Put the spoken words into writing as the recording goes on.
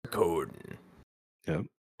Yep,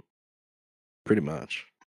 pretty much.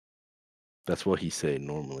 That's what he say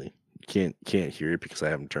normally. You can't hear it because I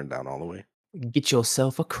haven't turned down all the way. Get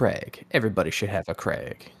yourself a Craig. Everybody should have a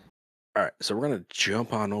Craig. All right, so we're gonna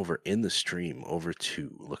jump on over in the stream over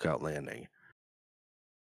to Lookout Landing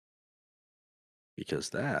because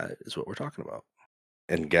that is what we're talking about.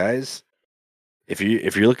 And guys, if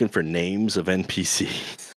you're looking for names of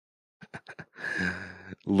NPCs,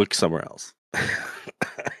 look somewhere else.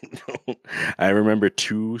 I remember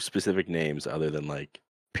two specific names other than like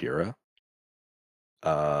Pyrrha,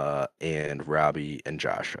 and Robbie and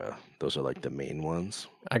Joshua. Those are like the main ones.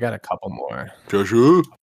 I got a couple more. Joshua.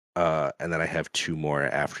 And then I have two more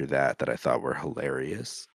after that I thought were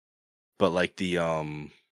hilarious. But like the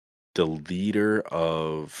leader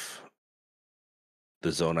of the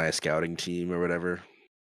Zonai scouting team or whatever,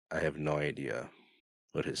 I have no idea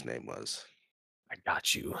what his name was. I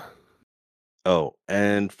got you. Oh,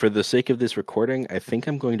 and for the sake of this recording, I think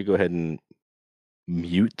I'm going to go ahead and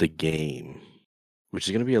mute the game, which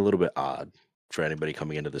is going to be a little bit odd for anybody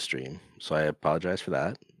coming into the stream. So I apologize for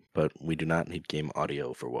that, but we do not need game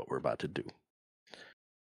audio for what we're about to do.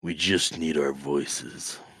 We just need our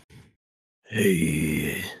voices.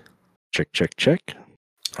 Hey. Check, check, check.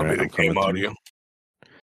 I'll be the game audio.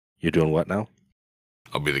 You're doing what now?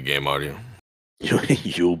 I'll be the game audio.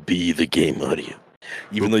 You'll be the game audio.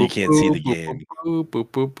 Even though you can't see the game.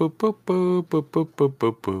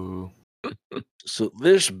 So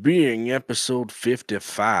this being episode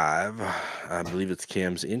 55, I believe it's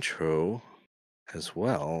Cam's intro as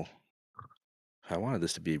well. If I wanted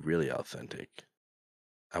this to be really authentic,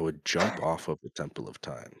 I would jump off of the Temple of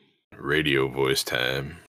Time. Radio voice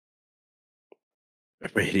time.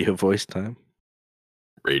 Radio voice time?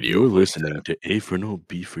 Radio You're voice listening time. to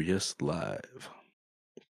A4NB4Y live.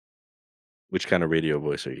 Which kind of radio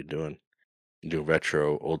voice are you doing? You doing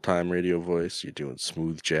retro old time radio voice? You're doing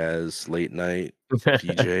smooth jazz, late night,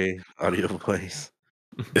 DJ audio voice?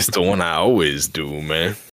 It's the one I always do,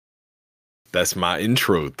 man. That's my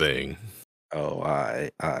intro thing. Oh,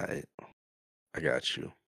 I got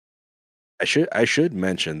you. I should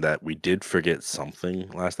mention that we did forget something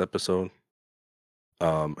last episode.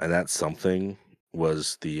 And that something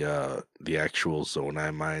was the actual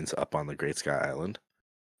Zonai mines up on the Great Sky Island.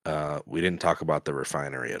 We didn't talk about the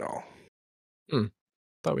refinery at all.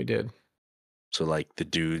 Thought we did. So like the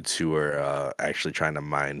dudes who are actually trying to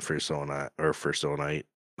mine for Zonite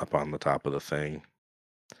up on the top of the thing.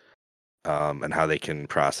 And how they can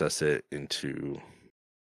process it into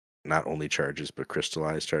not only charges but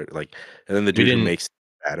crystallized charge. Like, and then the dude who makes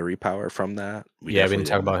battery power from that. We didn't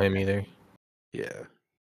talk about him either. Yeah.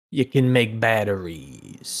 You can make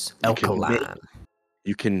batteries. Alkaline.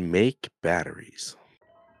 You can make batteries.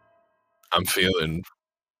 I'm feeling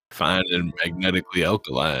fine and magnetically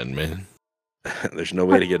alkaline, man. There's no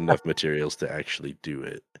way to get enough materials to actually do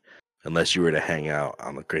it. Unless you were to hang out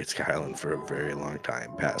on the Great Sky Island for a very long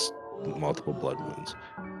time, past multiple blood moons.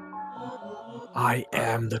 I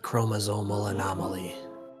am the chromosomal anomaly.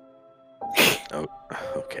 Oh,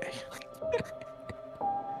 okay.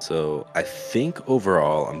 So I think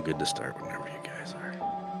overall I'm good to start whenever you guys are.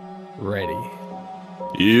 Ready.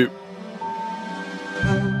 Yep.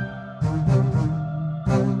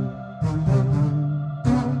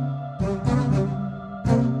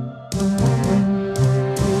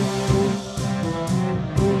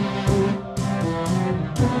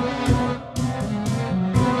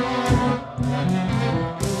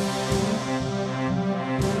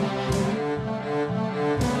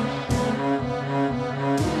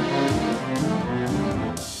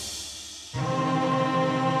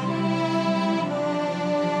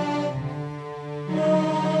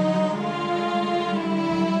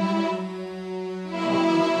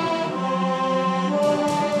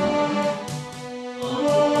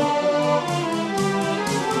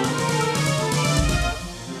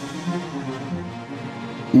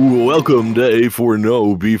 Welcome to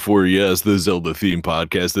A4NB4Y, the Zelda theme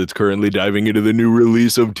podcast that's currently diving into the new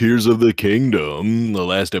release of Tears of the Kingdom. The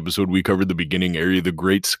last episode we covered the beginning area of the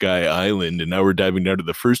Great Sky Island, and now we're diving down to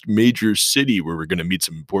the first major city where we're going to meet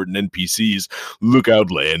some important NPCs, Lookout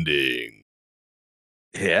Landing.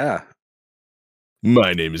 Yeah.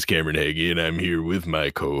 My name is Cameron Hagee, and I'm here with my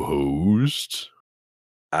co-host.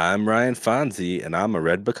 I'm Ryan Fonzie, and I'm a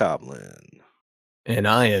red bokoblin. And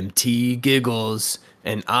I am T Giggles,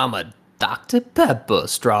 and I'm a Dr. Pepper,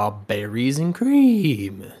 strawberries and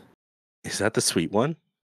cream. Is that the sweet one?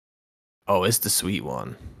 Oh, it's the sweet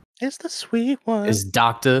one. It's the sweet one. It's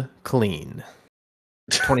Dr. Clean.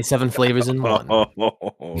 27 flavors in one. Oh,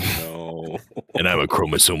 no. And I'm a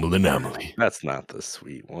chromosomal anomaly. That's not the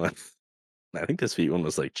sweet one. I think the sweet one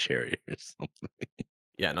was like cherry or something.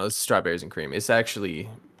 Yeah, no, it's strawberries and cream. It's actually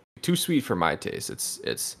too sweet for my taste.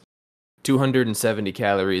 It's 270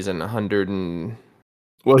 calories and 100 and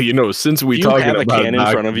Well, since we Do you talking have a about can in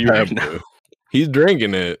Dr. front of you right now? Pepper, he's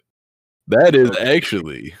drinking it. That is Okay.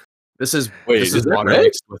 actually. this is Wait, is that water right?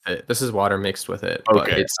 mixed with it. This is water mixed with it, but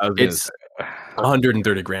Okay, I was gonna say.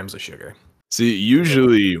 130 grams of sugar. See,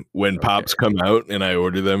 usually when Okay. pops come out and I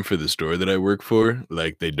order them for the store that I work for,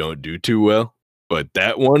 like they don't do too well. But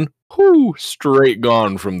that one, whoo, straight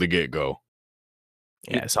gone from the get go.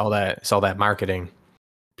 Yeah, it's all that marketing.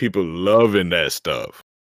 People loving that stuff.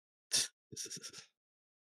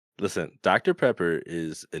 Listen, Dr. Pepper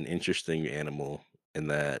is an interesting animal in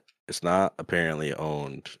that it's not apparently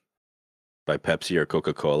owned by Pepsi or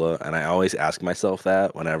Coca-Cola, and I always ask myself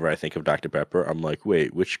that whenever I think of Dr. Pepper. I'm like,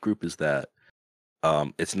 wait, which group is that?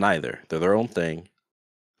 It's neither. They're their own thing.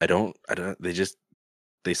 I don't.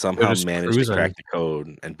 They somehow just managed to crack cruising. the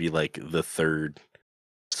code and be like the third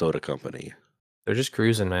soda company. They're just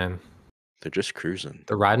cruising, man. They're just cruising.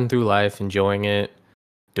 They're riding through life, enjoying it,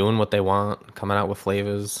 doing what they want, coming out with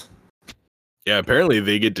flavors. Yeah, apparently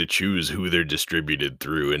they get to choose who they're distributed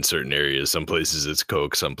through in certain areas. Some places it's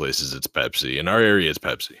Coke, some places it's Pepsi. In our area, it's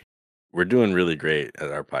Pepsi. We're doing really great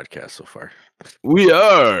at our podcast so far. We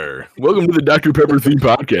are. Welcome to the Dr. Pepper Theme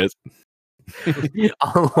Podcast.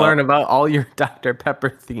 I'll learn about all your Dr. Pepper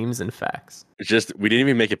themes and facts. Just we didn't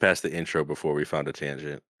even make it past the intro before we found a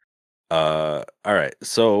tangent. All right.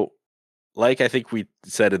 So, like I think we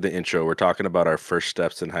said in the intro, we're talking about our first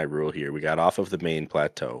steps in Hyrule here. We got off of the main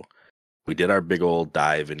plateau. We did our big old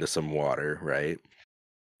dive into some water, right?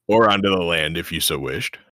 Or onto the land if you so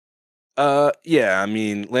wished. Yeah, I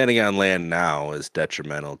mean, landing on land now is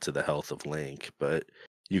detrimental to the health of Link, but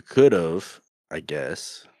you could have, I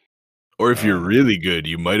guess. Or if you're really good,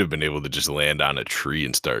 you might have been able to just land on a tree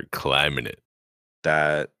and start climbing it.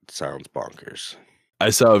 That sounds bonkers.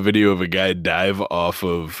 I saw a video of a guy dive off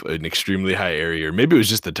of an extremely high area, or maybe it was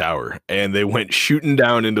just the tower, and they went shooting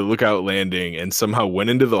down into Lookout Landing and somehow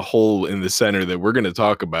went into the hole in the center that we're going to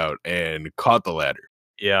talk about and caught the ladder.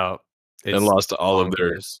 Yeah. And lost all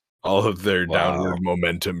bonkers. of their Wow. downward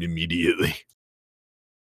momentum immediately.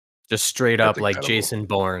 Just straight That's up like incredible. Jason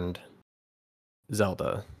Bourne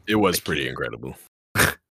Zelda. It was I pretty can't. incredible.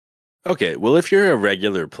 Okay, well, if you're a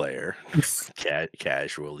regular player,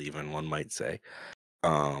 casual even one might say,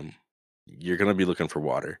 you're gonna be looking for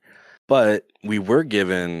water. But we were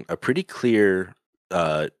given a pretty clear,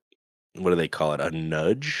 what do they call it? A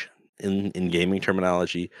nudge in gaming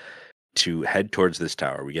terminology to head towards this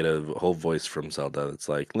tower. We get a whole voice from Zelda that's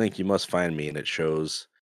like, "Link, you must find me," and it shows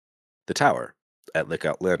the tower at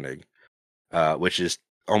Lookout Landing, which is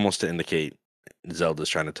almost to indicate Zelda's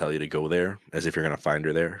trying to tell you to go there, as if you're gonna find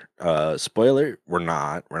her there. Spoiler: we're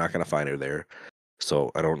not. We're not gonna find her there.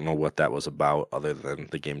 So I don't know what that was about, other than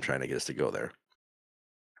the game trying to get us to go there.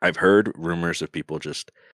 I've heard rumors of people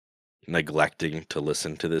just neglecting to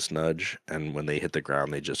listen to this nudge, and when they hit the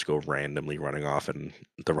ground, they just go randomly running off in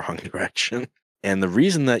the wrong direction. And the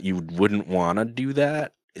reason that you wouldn't want to do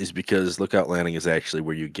that is because Lookout Landing is actually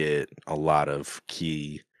where you get a lot of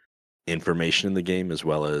key information in the game, as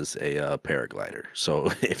well as a paraglider.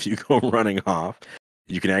 So if you go running off,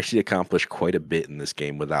 you can actually accomplish quite a bit in this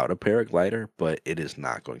game without a paraglider, but it is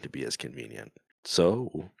not going to be as convenient.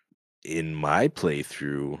 So in my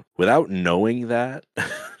playthrough, without knowing that,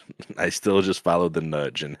 I still just followed the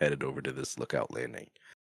nudge and headed over to this Lookout Landing.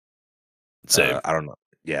 Same. I don't know.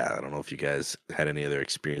 Yeah, I don't know if you guys had any other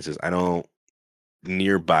experiences. I know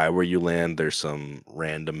nearby where you land, there's some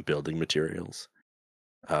random building materials.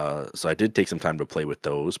 So I did take some time to play with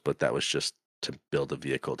those, but that was just to build a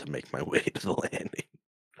vehicle to make my way to the landing.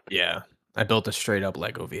 Yeah. I built a straight up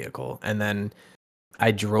Lego vehicle and then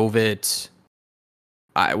I drove it.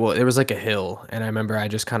 Well, it was like a hill, and I remember I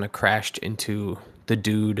just kind of crashed into the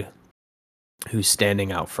dude who's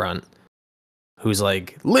standing out front, who's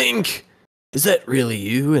like, "Link, is that really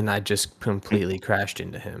you?" And I just completely crashed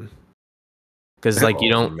into him. Because like you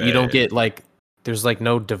Oh, don't man. get like there's like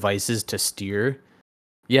no devices to steer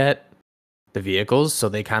yet the vehicles, so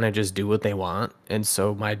they kind of just do what they want, and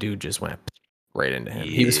so my dude just went right into him.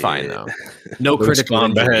 He was fine Yeah. though. No Link's critical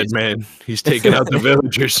gone bad, injuries. man. He's taking out the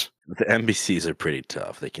villagers. The NBCs are pretty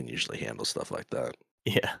tough. They can usually handle stuff like that.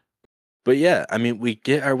 Yeah. But yeah, I mean, we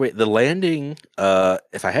get our way. The landing,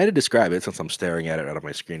 if I had to describe it, since I'm staring at it out of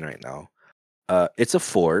my screen right now, it's a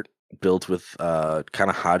fort built with kind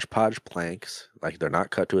of hodgepodge planks. Like they're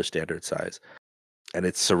not cut to a standard size. And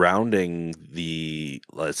it's surrounding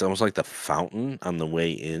it's almost like the fountain on the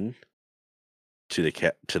way in to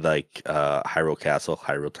Hyrule Castle,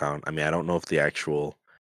 Hyrule Town. I mean, I don't know if the actual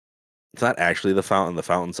It's not actually the fountain. The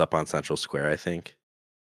fountain's up on Central Square, I think.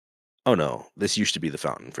 Oh no, this used to be the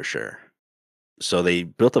fountain for sure. So they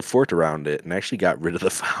built a fort around it and actually got rid of the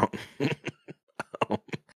fountain,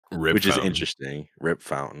 Rip which is fountain. interesting. Rip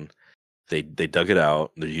fountain. They dug it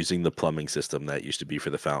out. They're using the plumbing system that used to be for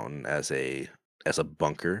the fountain as a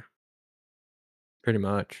bunker. Pretty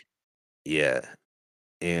much. Yeah,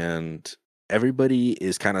 and everybody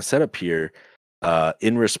is kind of set up here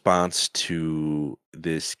in response to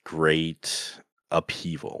this great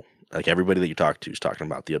upheaval. Like everybody that you talk to is talking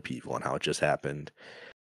about the upheaval and how it just happened.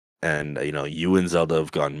 And you and Zelda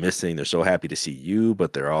have gone missing. They're so happy to see you,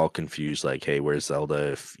 but they're all confused. Like, hey, where's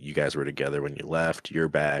Zelda? If you guys were together when you left, you're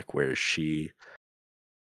back. Where's she?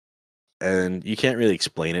 And you can't really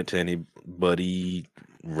explain it to anybody,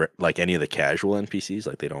 like any of the casual NPCs.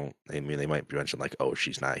 Like they don't. I mean, they might mention like, "Oh,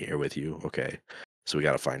 she's not here with you." Okay, so we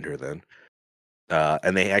got to find her then.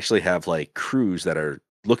 And they actually have like crews that are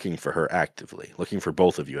looking for her actively, looking for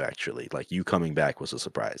both of you. Actually, like you coming back was a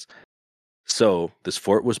surprise. So this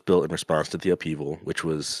fort was built in response to the upheaval, which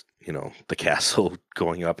was the castle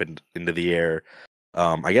going up and into the air.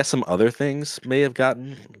 I guess some other things may have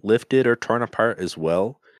gotten lifted or torn apart as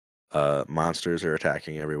well. Monsters are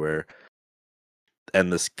attacking everywhere.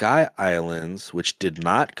 And the Sky Islands, which did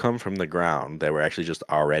not come from the ground, they were actually just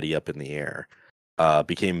already up in the air,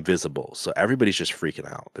 became visible. So everybody's just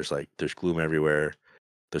freaking out. There's gloom everywhere.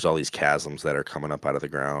 There's all these chasms that are coming up out of the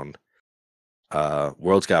ground.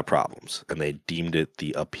 World's got problems, and they deemed it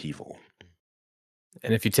the upheaval.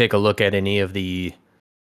 And if you take a look at any of the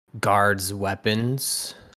guards'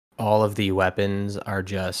 weapons, all of the weapons are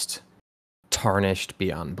just tarnished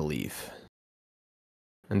beyond belief.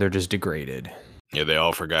 And they're just degraded. Yeah, they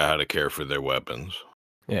all forgot how to care for their weapons.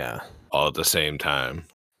 Yeah. All at the same time.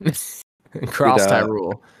 Cross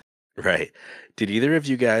Tyrule. Right. Did either of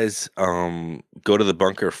you guys go to the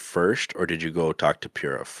bunker first, or did you go talk to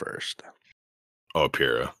Pyrrha first? Oh,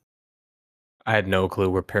 Pyrrha. I had no clue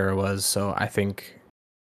where Pyrrha was, so I think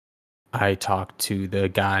I talked to the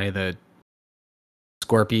guy, the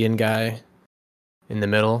scorpion guy in the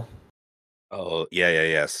middle. Oh,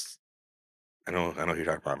 yes. I know who you're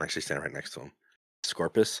talking about. I'm actually standing right next to him.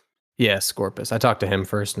 Scorpus? Yeah, Scorpus. I talked to him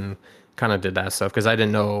first and kind of did that stuff because I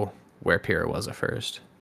didn't know where Pyrrha was at first.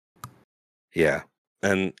 Yeah.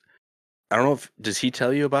 And I don't know does he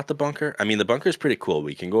tell you about the bunker? I mean, the bunker is pretty cool.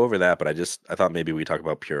 We can go over that, but I thought maybe we talk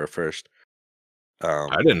about Pyrrha first.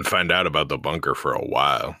 I didn't find out about the bunker for a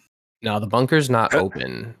while. No, the bunker's not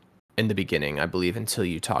open in the beginning, I believe, until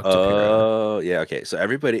you talk to Pyrrha. Oh, yeah, okay. So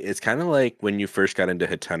it's kind of like when you first got into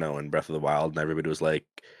Hiteno and Breath of the Wild, and everybody was like,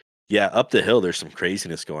 yeah, up the hill, there's some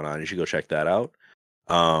craziness going on. You should go check that out.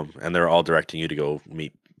 And they're all directing you to go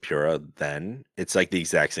meet Pyrrha. Then it's like the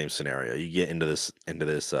exact same scenario. You get into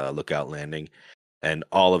this lookout landing, and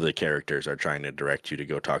all of the characters are trying to direct you to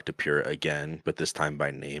go talk to Pyrrha again, but this time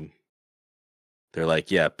by name. They're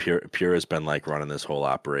like, yeah, Pyrrha's been like running this whole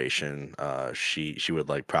operation. She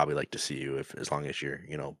would probably like to see you as long as you're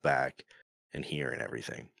back and here and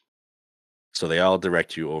everything. So they all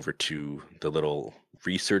direct you over to the little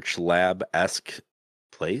research lab-esque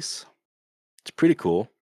place. It's pretty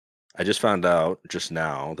cool. I just found out just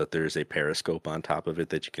now that there's a periscope on top of it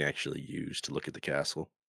that you can actually use to look at the castle.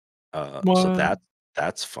 So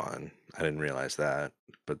that's fun. I didn't realize that,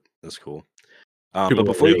 but that's cool. But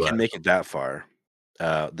before you can make it that far,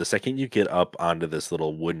 the second you get up onto this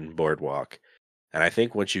little wooden boardwalk, and I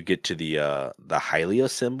think once you get to the Hylia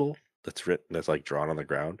symbol that's like drawn on the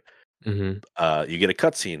ground, you get a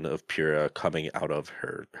cutscene of Pyrrha coming out of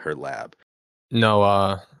her lab.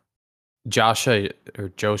 No, Joshua or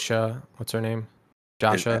Josha, what's her name?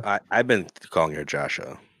 Joshua. I've been calling her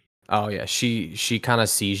Joshua. Oh yeah, she kind of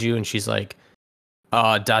sees you and she's like,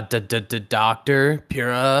 Doctor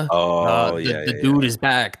Pyrrha. Oh The dude is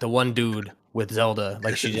back. The one dude with Zelda.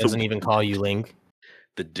 Like she doesn't even call you Link.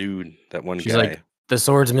 The dude, that one She's guy. like, the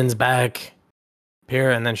swordsman's back,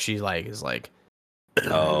 Pyrrha, and then she is like,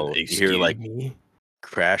 oh, you hear like me?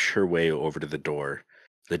 Crash her way over to the door.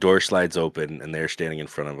 The door slides open, and there, standing in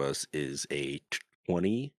front of us, is a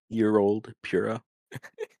 20-year-old Pyrrha.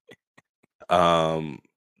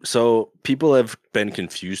 So people have been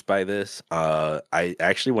confused by this. I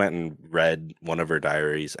actually went and read one of her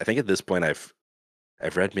diaries. I think at this point I've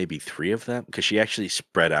read maybe 3 of them because she actually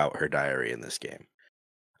spread out her diary in this game.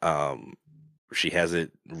 She has it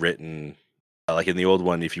written like in the old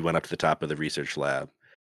one. If you went up to the top of the research lab,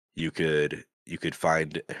 you could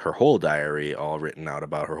find her whole diary all written out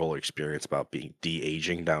about her whole experience about being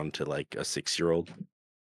de-aging down to like a 6-year-old.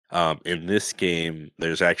 In this game,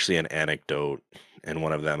 there's actually an anecdote in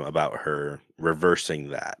one of them about her reversing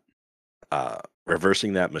that.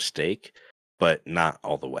 reversing that mistake, but not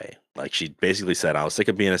all the way. Like she basically said, I was sick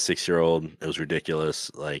of being a 6-year-old. It was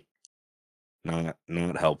ridiculous. Like not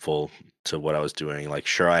helpful to what I was doing. Like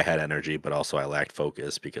sure I had energy, but also I lacked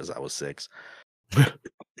focus because I was 6.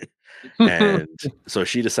 And so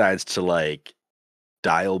she decides to like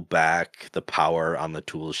dial back the power on the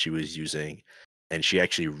tools she was using, and she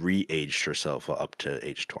actually re-aged herself up to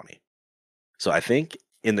age 20. So I think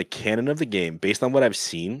in the canon of the game, based on what I've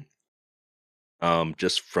seen,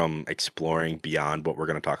 just from exploring beyond what we're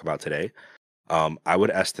going to talk about today, I would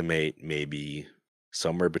estimate maybe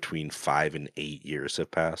somewhere between 5 and 8 years have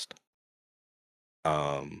passed.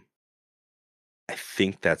 Um, I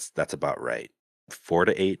think that's about right. 4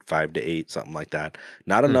 to 8, 5 to 8, something like that.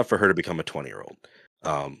 Not enough for her to become a 20-year-old.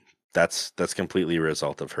 That's completely a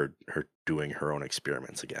result of her doing her own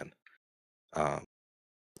experiments again.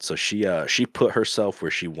 So she put herself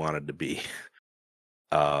where she wanted to be.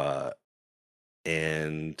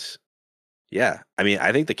 And yeah, I mean,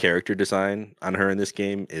 I think the character design on her in this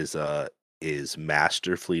game is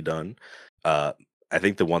masterfully done. Uh, I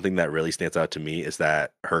think the one thing that really stands out to me is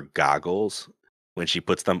that her goggles, when she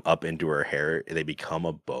puts them up into her hair, they become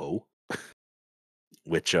a bow,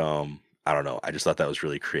 which I don't know. I just thought that was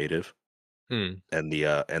really creative, Hmm. and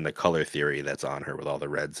the color theory that's on her with all the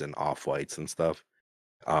reds and off whites and stuff.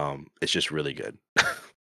 It's just really good.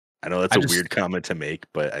 I know that's I a just weird comment to make,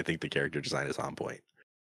 but I think the character design is on point.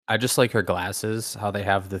 I just like her glasses, how they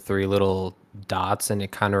have the 3 little dots, and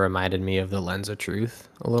it kind of reminded me of the Lens of Truth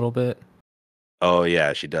a little bit, Oh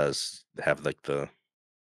yeah, she does have like the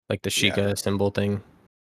like the yeah, Sheikah symbol thing.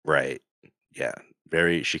 right. Yeah.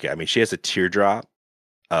 Very I mean, she has a teardrop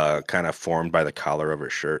kind of formed by the collar of her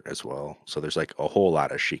shirt as well. So there's like a whole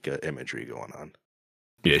lot of Sheikah imagery going on.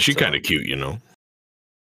 Yeah, she So kind of cute, you know.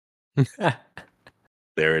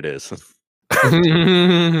 there it is.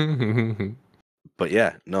 But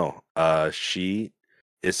yeah, no. She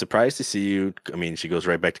is surprised to see you. I mean, she goes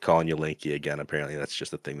right back to calling you Linky again. Apparently, that's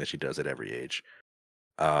just a thing that she does at every age.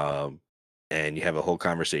 Um, and you have a whole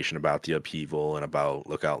conversation about the upheaval and about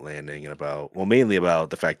Lookout Landing and about, well, mainly about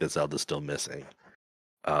the fact that Zelda's still missing.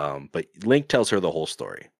 But Link tells her the whole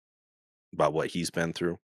story about what he's been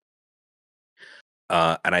through.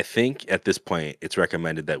 And I think at this point, it's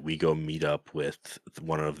recommended that we go meet up with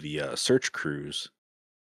one of the search crews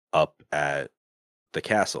up at the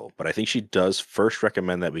castle. But I think she does first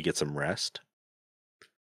recommend that we get some rest.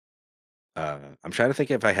 I'm trying to think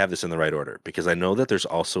if I have this in the right order, because I know that there's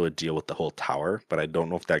also a deal with the whole tower, but I don't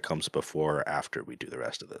know if that comes before or after we do the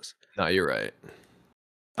rest of this. No, you're right.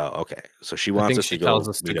 Oh, okay. So she I wants think us she to tells go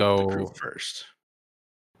us to meet up with the crew go first.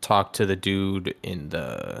 talk to the dude in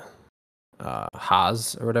the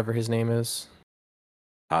Haas or whatever his name is.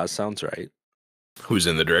 Sounds right. Who's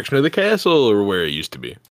in the direction of the castle or where it used to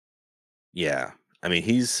be? Yeah. I mean,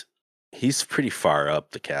 he's pretty far up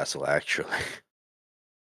the castle, actually.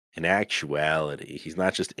 In actuality, he's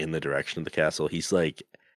not just in the direction of the castle. He's like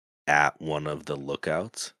at one of the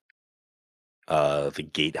lookouts. The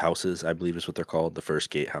gatehouses, I believe is what they're called. The first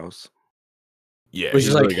gatehouse. Yeah, Which is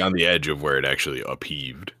he's like, like on the edge of where it actually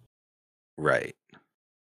upheaved. Right. I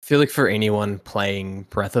feel like for anyone playing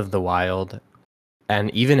Breath of the Wild,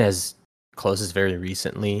 and even as close as very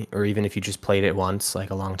recently, or even if you just played it once, like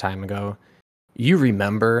a long time ago, you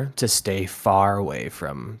remember to stay far away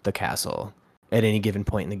from the castle at any given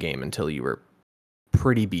point in the game until you were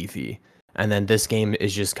pretty beefy. And then this game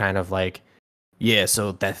is just kind of like, yeah,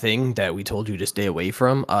 so that thing that we told you to stay away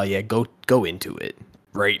from, yeah, go into it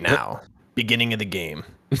right now. Beginning of the game.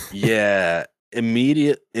 Yeah.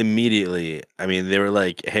 Immediately. I mean, they were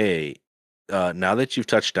like, "Hey, now that you've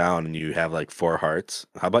touched down and you have like 4 hearts,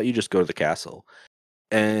 how about you just go to the castle?"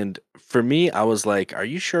 And for me, I was like, "Are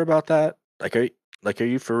you sure about that? Are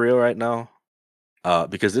you for real right now?"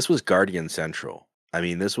 Because this was Guardian Central. I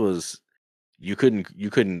mean, this was you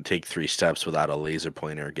couldn't take 3 steps without a laser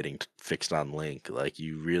pointer getting fixed on Link. Like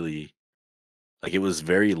you really like it was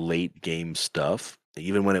very late game stuff.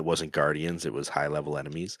 Even when it wasn't Guardians, it was high level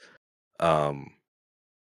enemies. Um,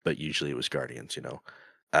 but usually it was Guardians, you know.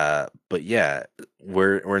 But yeah,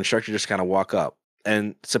 we're instructed to just kind of walk up.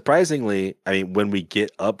 And surprisingly, I mean, when we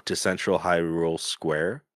get up to Central Hyrule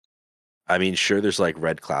Square, I mean, sure, there's like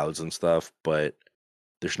red clouds and stuff, but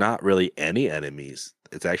there's not really any enemies.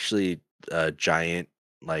 It's actually a giant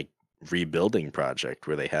like rebuilding project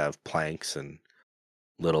where they have planks and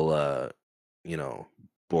little you know,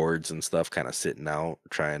 boards and stuff kind of sitting out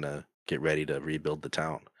trying to get ready to rebuild the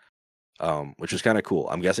town. Which was kind of cool.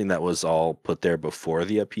 I'm guessing that was all put there before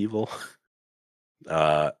the upheaval.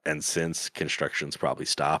 And since construction's probably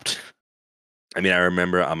stopped. I mean, I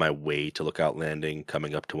remember on my way to Lookout Landing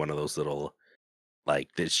coming up to one of those little Like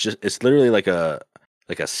it's literally like a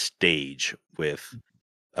stage with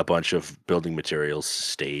a bunch of building materials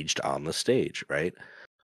staged on the stage, right?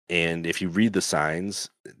 And if you read the signs,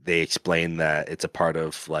 they explain that it's a part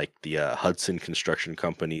of like the Hudson Construction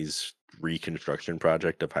Company's reconstruction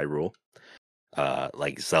project of Hyrule.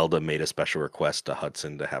 Like Zelda made a special request to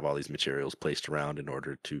Hudson to have all these materials placed around in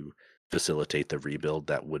order to facilitate the rebuild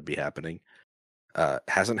that would be happening.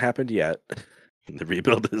 Hasn't happened yet. The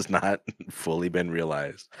rebuild has not fully been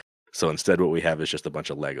realized. So instead, what we have is just a bunch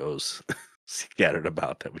of Legos scattered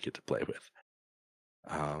about that we get to play with.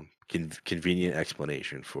 Convenient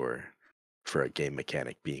explanation for a game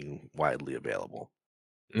mechanic being widely available.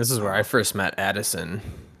 And this is where I first met Addison.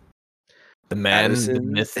 The man, the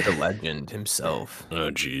Addison, myth, the legend himself. Oh,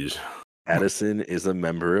 jeez. Addison is a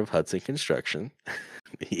member of Hudson Construction.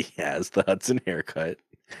 He has the Hudson haircut.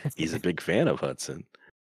 He's a big fan of Hudson.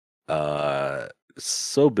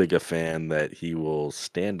 So big a fan that he will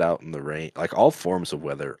stand out in the rain, like all forms of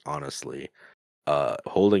weather, honestly,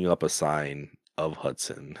 holding up a sign of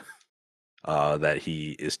Hudson that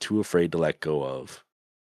he is too afraid to let go of,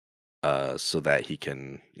 so that he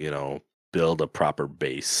can, build a proper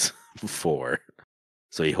base for.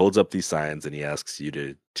 So he holds up these signs and he asks you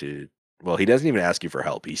to well, he doesn't even ask you for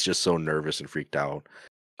help. He's just so nervous and freaked out.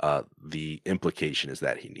 The implication is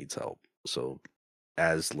that he needs help. So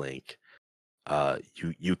as Link,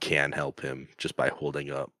 you can help him just by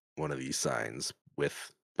holding up one of these signs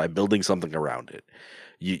by building something around it.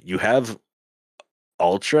 You have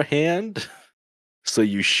Ultra Hand, so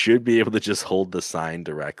you should be able to just hold the sign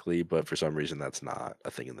directly, but for some reason that's not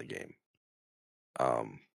a thing in the game.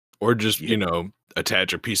 Or just, You-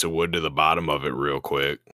 attach a piece of wood to the bottom of it real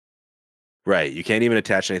quick. Right, you can't even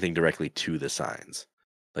attach anything directly to the signs.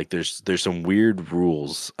 Like there's some weird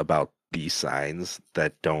rules about these signs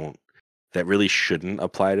that really shouldn't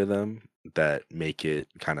apply to them, that make it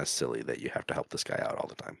kind of silly that you have to help this guy out all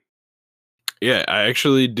the time. Yeah, I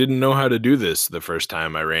actually didn't know how to do this the first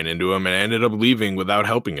time I ran into him, and I ended up leaving without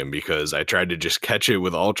helping him because I tried to just catch it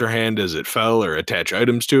with Ultra Hand as it fell or attach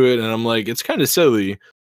items to it, and I'm like, it's kind of silly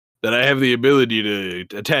that I have the ability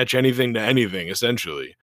to attach anything to anything,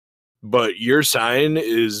 essentially. But your sign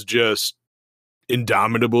is just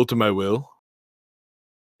indomitable to my will.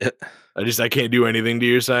 I can't do anything to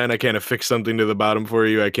your sign. I can't affix something to the bottom for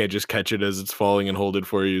you. I can't just catch it as it's falling and hold it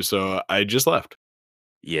for you. So I just left.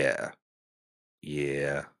 Yeah.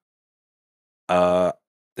 Yeah. Uh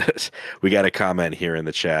we got a comment here in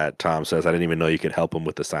the chat. Tom says, I didn't even know you could help him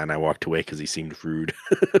with the sign. I walked away because he seemed rude.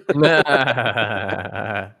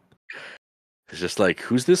 It's just like,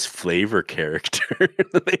 who's this flavor character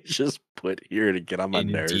that they just put here to get on my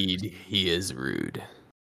nerves? Indeed, he is rude.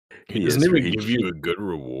 He He doesn't is even rude. give you a good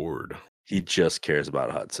reward. He just cares about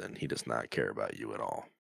Hudson. He does not care about you at all.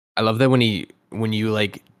 I love that when you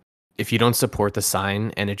like, if you don't support the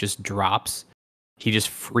sign and it just drops, he just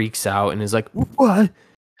freaks out and is like, "What?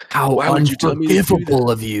 How Why would you tell me to do unforgivable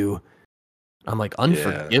that?" of you!" I'm like,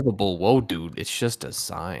 "Unforgivable? Whoa, dude! It's just a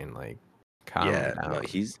sign. Like, calm Yeah, down." no,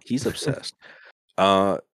 he's obsessed.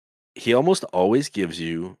 He almost always gives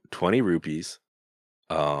you 20 rupees,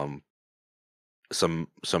 um, some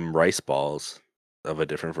rice balls of a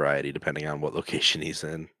different variety depending on what location he's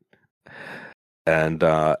in. And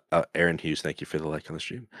Aaron Hughes, thank you for the like on the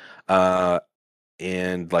stream.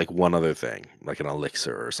 And like one other thing, like an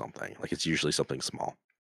elixir or something. Like it's usually something small.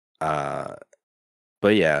 But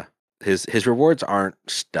yeah, his rewards aren't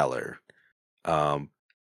stellar.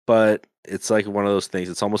 But it's like one of those things.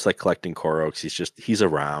 It's almost like collecting Koroks. He's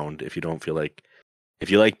around. If you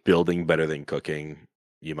like building better than cooking,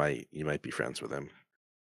 you might be friends with him.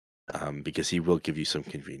 Because he will give you some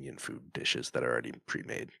convenient food dishes that are already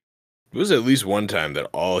pre-made. It was at least one time that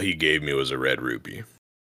all he gave me was a red rupee.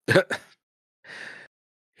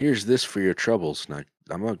 Here's this for your troubles. Now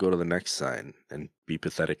I'm gonna go to the next sign and be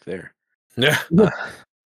pathetic there. Yeah.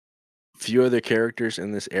 Few other characters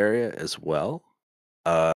in this area as well.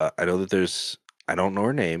 I know that I don't know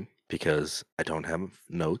her name because I don't have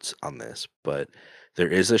notes on this, but there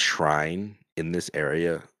is a shrine in this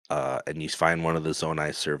area, and you find one of the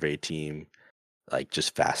Zonai survey team like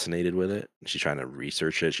just fascinated with it. She's trying to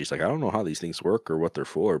research it. She's like, I don't know how these things work or what they're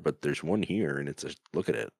for, but there's one here, and look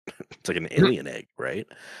at it. It's like an alien egg, right?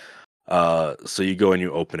 So you go and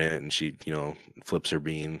you open it, and she, flips her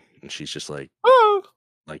bean, and she's just like, Oh.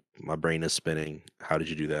 like, my brain is spinning. How did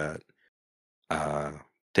you do that?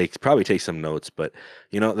 Probably take some notes, but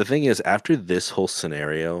the thing is, after this whole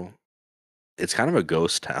scenario, it's kind of a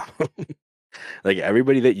ghost town. Like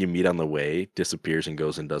everybody that you meet on the way disappears and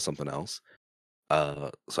goes and does something else.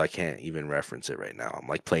 So I can't even reference it right now. I'm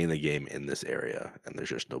like playing the game in this area, and there's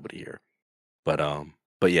just nobody here.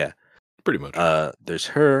 But yeah, Pretty much. there's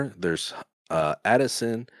her, there's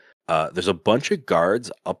Addison, there's a bunch of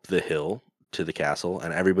guards up the hill to the castle,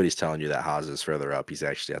 and everybody's telling you that Haas is further up. He's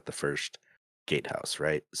actually at the first gatehouse,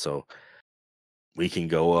 right? So we can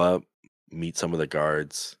go up, meet some of the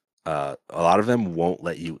guards. A lot of them won't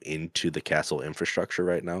let you into the castle infrastructure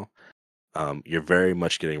right now. You're very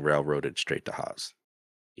much getting railroaded straight to Haas.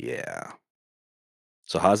 Yeah.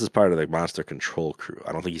 So Haas is part of the monster control crew.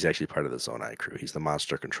 I don't think he's actually part of the Zonai crew. He's the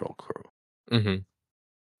monster control crew.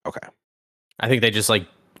 Mm-hmm. Okay. I think they just kind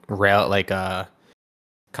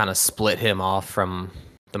of split him off from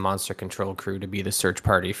the monster control crew to be the search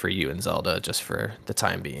party for you and Zelda, just for the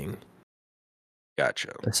time being.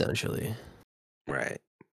 Gotcha. Essentially. Right.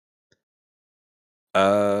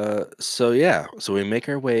 So we make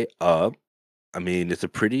our way up. I mean, it's a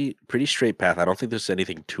pretty straight path. I don't think there's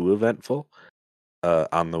anything too eventful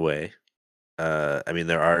on the way. I mean,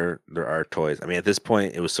 there are toys. I mean, at this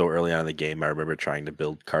point, it was so early on in the game. I remember trying to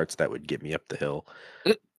build carts that would get me up the hill.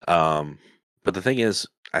 But the thing is,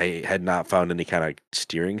 I had not found any kind of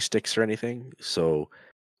steering sticks or anything. So,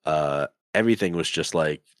 everything was just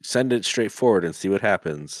like send it straight forward and see what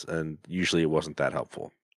happens. And usually, it wasn't that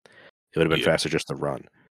helpful. It would have been faster just to run.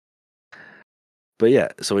 But yeah,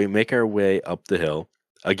 so we make our way up the hill.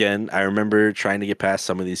 Again, I remember trying to get past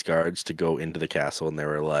some of these guards to go into the castle, and they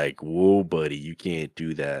were like, "Whoa, buddy, you can't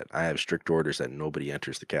do that. I have strict orders that nobody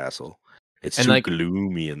enters the castle. It's And, too like,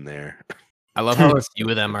 gloomy in there." I love how a few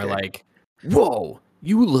of them are Okay. like, "Whoa,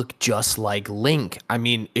 you look just like Link. I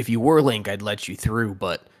mean, if you were Link, I'd let you through,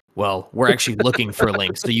 but well, we're actually looking for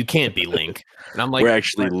Link, so you can't be Link." And I'm like, We're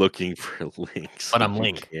actually "But looking for links. but I'm You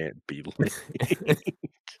Link." can't be Link.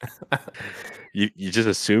 You just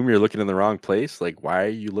assume you're looking in the wrong place. Like, why are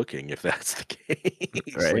you looking if that's the case?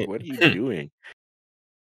 Like, Right. what are you doing?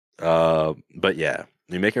 But yeah,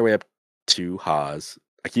 we make our way up to Haas.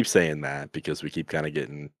 I keep saying that because we keep kind of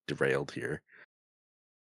getting derailed here.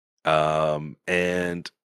 And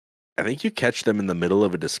I think you catch them in the middle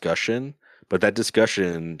of a discussion, but that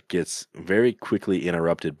discussion gets very quickly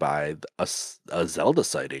interrupted by a Zelda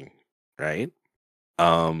sighting, right?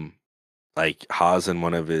 Um, like Haas and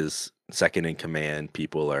one of his second in command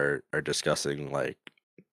people are discussing like,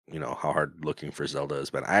 how hard looking for Zelda has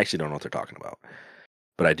been. I actually don't know what they're talking about.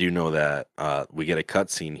 But I do know that we get a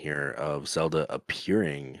cutscene here of Zelda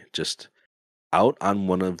appearing just out on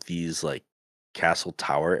one of these like castle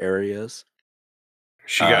tower areas.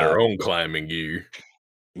 She got her own climbing gear.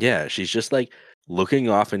 Yeah, she's just like looking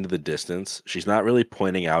off into the distance. She's not really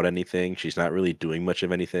pointing out anything. She's not really doing much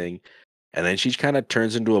of anything. And then she kind of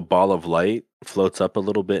turns into a ball of light, floats up a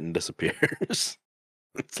little bit, and disappears.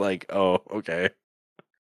 It's like, oh, okay.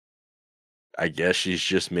 I guess she's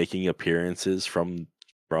just making appearances from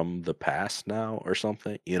the past now or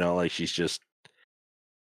something. Like she's just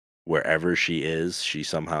wherever she is, she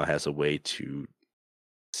somehow has a way to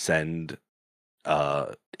send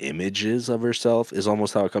images of herself is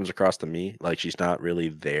almost how it comes across to me. Like she's not really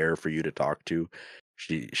there for you to talk to.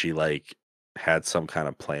 She like had some kind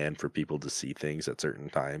of plan for people to see things at certain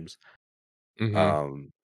times. Mm-hmm.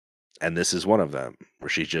 And this is one of them where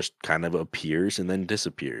she just kind of appears and then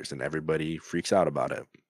disappears and everybody freaks out about it.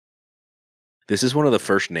 This is one of the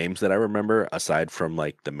first names that I remember aside from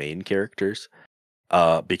like the main characters.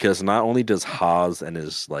 Because not only does Haas and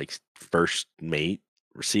his like first mate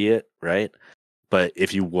see it, right? But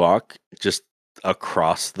if you walk just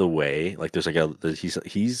across the way, like there's like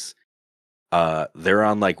he's they're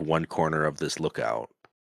on like one corner of this lookout.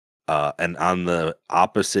 And on the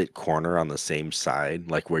opposite corner on the same side,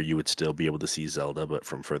 like where you would still be able to see Zelda, but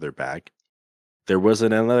from further back, there was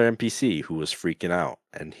another NPC who was freaking out,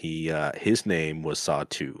 and his name was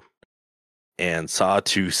Sawtu. And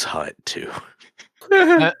Sawtu saw it too.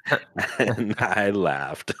 And I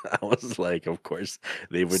laughed. I was like, of course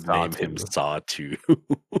they would name him Sawtu.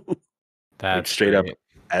 Like That's straight up great.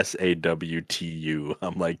 SAWTU.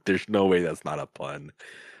 I'm like, there's no way that's not a pun.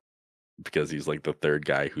 Because he's like the third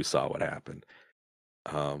guy who saw what happened.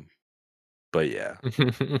 But yeah.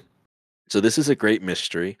 So this is a great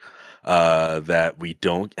mystery that we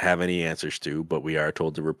don't have any answers to, but we are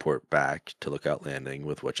told to report back to Lookout Landing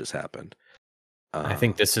with what just happened. I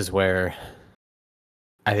think this is where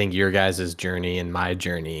I think your guys' journey and my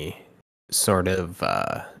journey sort of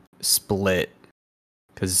split.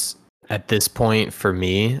 Because at this point, for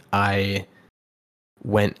me, I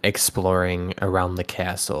went exploring around the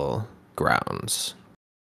castle grounds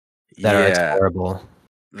that are explorable.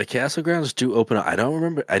 The castle grounds do open up.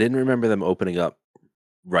 I didn't remember them opening up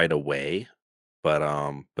right away.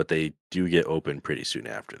 but they do get open pretty soon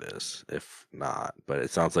after this, if not. But it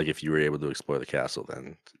sounds like if you were able to explore the castle,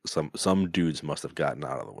 then some dudes must have gotten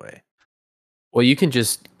out of the way. Well, you can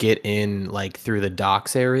just get in like through the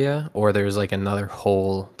docks area, or there's like another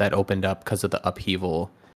hole that opened up because of the upheaval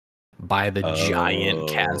by the giant Oh,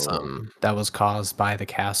 chasm that was caused by the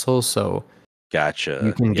castle. So you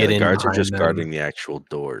gotcha. can Yeah, get the in guards are behind just them. guarding the actual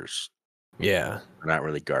doors. Yeah. They're not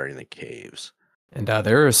really guarding the caves. And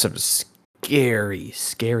there are some scary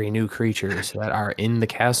new creatures that are in the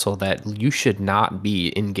castle that you should not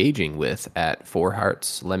be engaging with at Four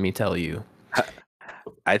Hearts, let me tell you.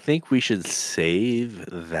 I think we should save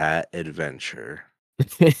that adventure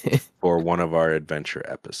for one of our adventure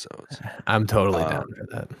episodes. I'm totally down for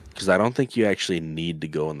that. Because I don't think you actually need to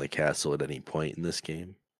go in the castle at any point in this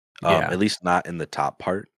game. Yeah. At least not in the top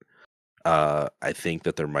part. I think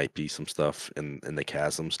that there might be some stuff in the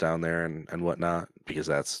chasms down there and whatnot, because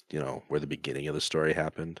that's, where the beginning of the story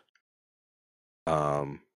happened.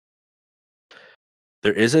 There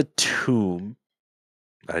is a tomb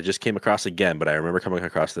that I just came across again, but I remember coming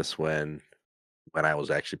across this when I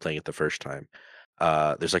was actually playing it the first time.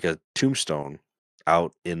 There's like a tombstone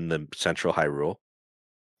out in the central Hyrule.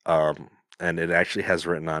 And it actually has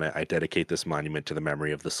written on it, "I dedicate this monument to the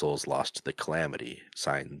memory of the souls lost to the calamity,"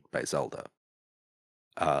 signed by Zelda.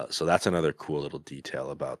 So that's another cool little detail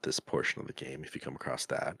about this portion of the game. If you come across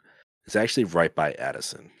that, it's actually right by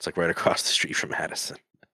Addison. It's like right across the street from Addison.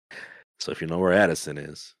 So if you know where Addison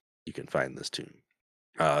is, you can find this tomb.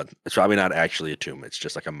 It's probably not actually a tomb; it's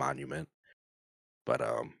just like a monument. But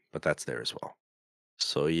that's there as well.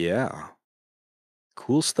 So yeah,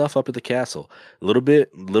 cool stuff up at the castle. A little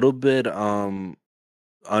bit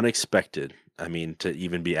unexpected. I mean, to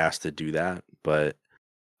even be asked to do that, but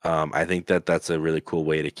I think that that's a really cool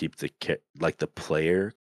way to keep the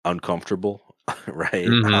player uncomfortable, right,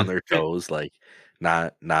 on their toes, like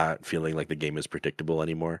not feeling like the game is predictable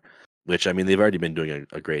anymore. Which, I mean, they've already been doing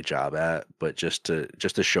a great job at, but just to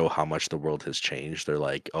show how much the world has changed, they're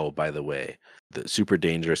like, oh, by the way, the super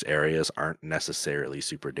dangerous areas aren't necessarily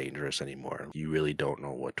super dangerous anymore. You really don't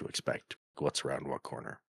know what to expect, what's around what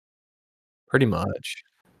corner. Pretty much.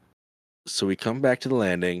 So we come back to the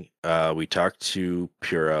landing. We talk to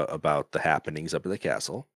Pura about the happenings up at the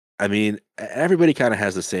castle. I mean, everybody kind of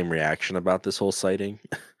has the same reaction about this whole sighting.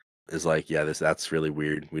 Is like, yeah, that's really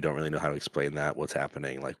weird. We don't really know how to explain that. What's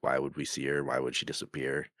happening? Like, why would we see her? Why would she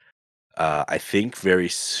disappear? I think very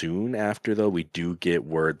soon after, though, we do get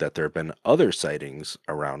word that there have been other sightings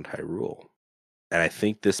around Hyrule, and I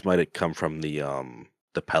think this might have come from the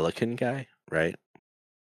Pelican guy, right?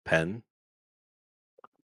 Pen.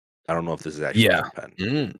 I don't know if this is actually Yeah. from Pen.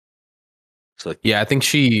 Mm. So like, Yeah, I think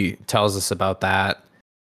she tells us about that.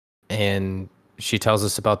 And she tells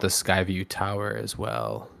us about the Skyview Tower as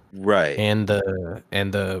well. right. And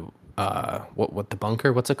the what the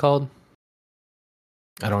bunker, what's it called?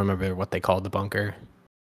 I don't remember what they called the bunker.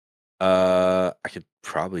 I could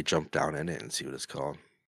probably jump down in it and see what it's called.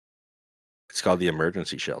 It's called the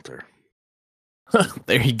emergency shelter.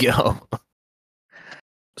 There you go.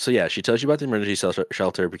 So yeah, she tells you about the emergency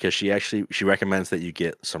shelter because she recommends that you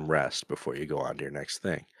get some rest before you go on to your next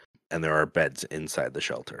thing. And there are beds inside the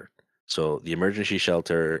shelter. So the emergency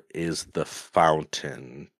shelter is the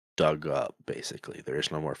fountain dug up, basically. There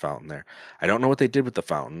is no more fountain there. I don't know what they did with the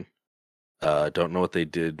fountain. Don't know what they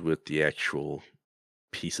did with the actual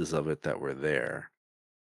pieces of it that were there.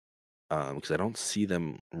 Because I don't see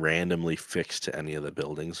them randomly fixed to any of the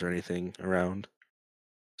buildings or anything around.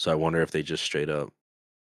 So I wonder if they just straight up,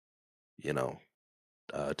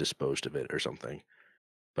 disposed of it or something.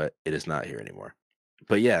 But it is not here anymore.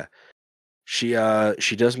 But yeah, she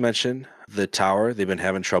does mention the tower they've been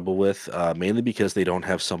having trouble with, mainly because they don't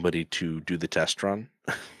have somebody to do the test run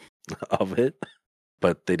of it.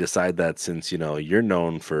 But they decide that since you're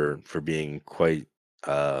known for being quite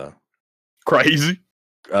Crazy.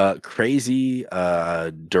 crazy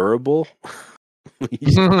durable,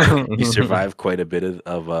 you survive quite a bit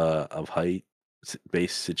of height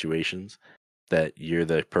based situations, that you're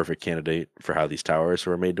the perfect candidate for how these towers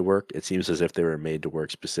were made to work. It seems as if they were made to work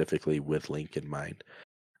specifically with Link in mind,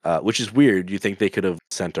 which is weird. You think they could have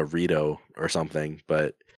sent a Rito or something,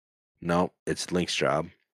 but no, it's Link's job.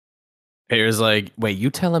 Pear's like, wait, you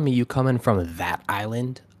telling me you coming from that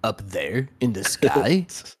island up there in the sky?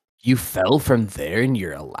 You fell from there and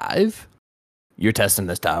you're alive? You're testing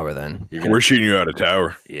this tower then. We're shooting you out of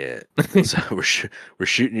tower. Yeah, so we're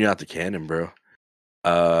shooting you out the cannon, bro.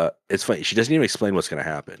 It's funny. She doesn't even explain what's going to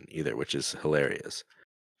happen either, which is hilarious.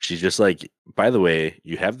 She's just like, by the way,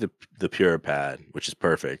 you have the Pura pad, which is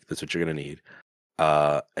perfect. That's what you're going to need.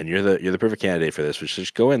 And you're the perfect candidate for this. Which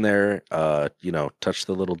just go in there, touch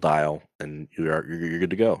the little dial, and you're good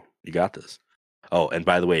to go. You got this. Oh, and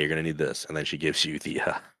by the way, you're gonna need this. And then she gives you the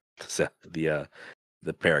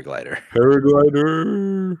paraglider,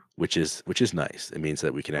 Paraglider. which is nice. It means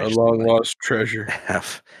that we can A actually long lost treasure.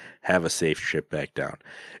 have a safe trip back down.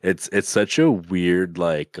 It's such a weird,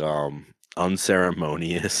 like,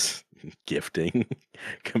 unceremonious gifting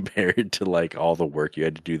compared to like all the work you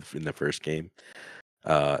had to do in the first game.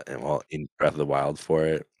 And well, in Breath of the Wild for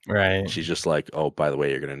it, Right. she's just like, "Oh, by the way,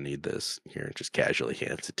 you're gonna need this here," and just casually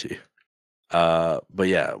hands it to you. But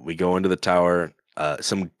yeah, we go into the tower.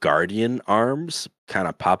 Some guardian arms kind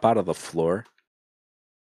of pop out of the floor,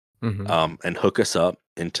 and hook us up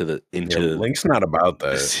into Yeah, Link's not about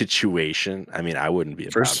the that. situation. I mean, I wouldn't be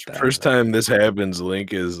about that. First time this happens,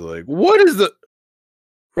 Link is like, "What is the?"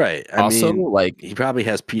 Right. I Also, mean, like, he probably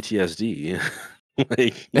has PTSD.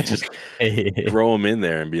 Like, you just throw him in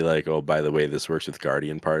there and be like, "Oh, by the way, this works with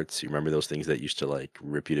guardian parts. You remember those things that used to like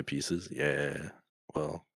rip you to pieces?" Yeah.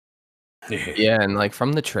 Well, yeah, and like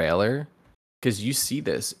from the trailer, because you see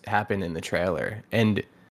this happen in the trailer, and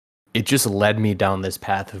it just led me down this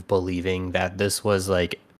path of believing that this was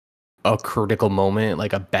like a critical moment,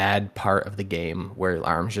 like a bad part of the game where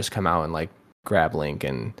arms just come out and like grab Link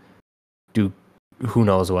and do who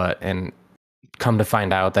knows what, and come to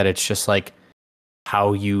find out that it's just like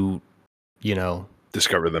how you know,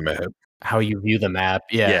 Discover the map. how you view the map.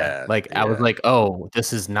 Yeah, Like I was yeah. like, oh,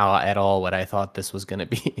 this is not at all what I thought this was gonna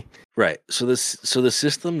be. right. So the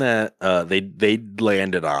system that they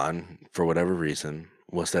landed on for whatever reason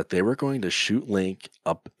was that they were going to shoot Link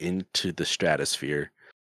up into the stratosphere,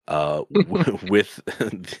 with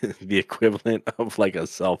the equivalent of like a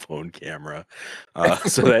cell phone camera,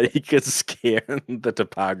 so that he could scan the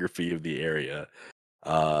topography of the area.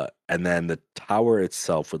 And then the tower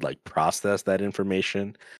itself would like process that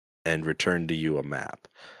information and return to you a map.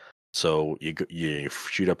 So you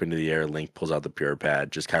shoot up into the air. Link pulls out the pure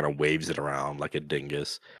pad, just kind of waves it around like a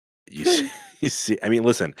dingus. You see, you see. I mean,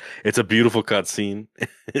 listen, it's a beautiful cutscene.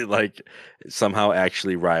 It like somehow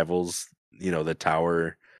actually rivals, the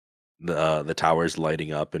tower, the towers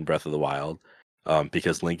lighting up in Breath of the Wild.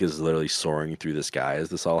 Because Link is literally soaring through the sky as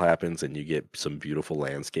this all happens, and you get some beautiful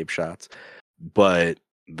landscape shots. But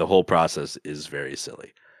the whole process is very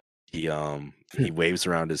silly. He waves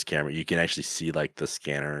around his camera. You can actually see like the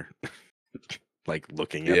scanner like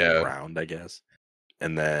looking at the ground, I guess.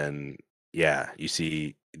 And then you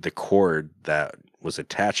see the cord that was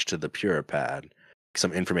attached to the Pura pad.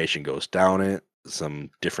 Some information goes down it, some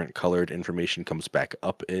different colored information comes back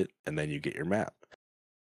up it, and then you get your map.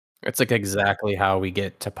 It's like exactly how we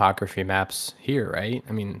get topography maps here, right?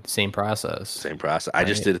 I mean, same process. Same process. I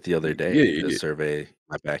just did it the other day to survey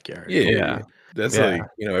my backyard. Yeah. That's like,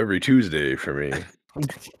 every Tuesday for me.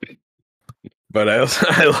 But I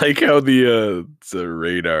like how the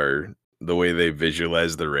radar, the way they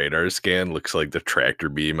visualize the radar scan looks like the tractor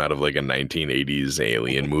beam out of like a 1980s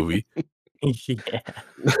alien movie. Yeah.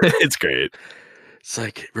 It's great. It's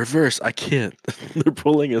like, reverse, I can't. They're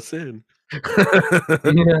pulling us in.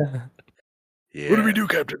 Yeah. What do we do,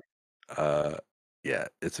 Captain? Yeah,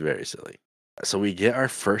 it's very silly. So we get our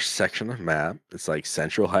first section of map. It's like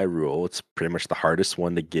Central Hyrule. It's pretty much the hardest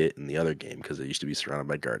one to get in the other game because it used to be surrounded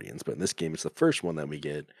by guardians. But in this game, it's the first one that we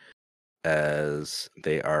get as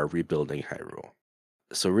they are rebuilding Hyrule.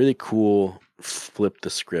 So really cool, flip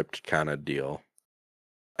the script kind of deal.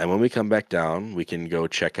 And when we come back down, we can go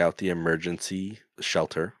check out the emergency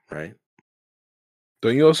shelter, right?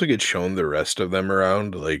 Don't you also get shown the rest of them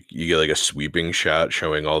around? Like, you get like a sweeping shot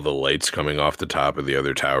showing all the lights coming off the top of the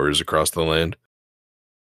other towers across the land?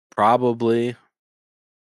 Probably.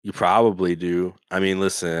 You probably do. I mean,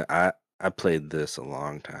 listen, I played this a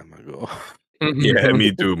long time ago. Yeah,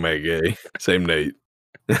 me too, my gay. Same night.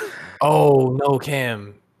 Oh, no,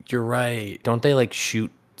 Cam. You're right. Don't they like shoot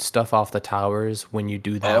stuff off the towers when you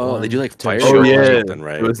do that one? They do like to fire show, show or yeah. something,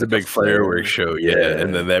 right? It was the Like a big fireworks flare. show, yeah.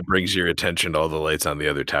 And then that brings your attention to all the lights on the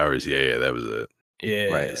other towers. Yeah, that was it. Yeah.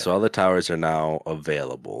 Right. So all the towers are now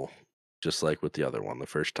available, just like with the other one. The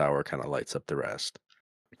first tower kind of lights up the rest.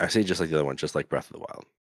 I say just like the other one, just like Breath of the Wild.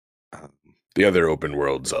 The other open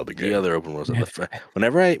world Zelda game. The other open worlds.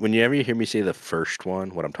 Whenever you hear me say the first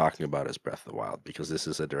one, what I'm talking about is Breath of the Wild, because this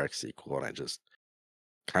is a direct sequel, and I just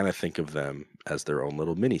kind of think of them as their own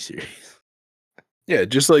little mini series. Yeah,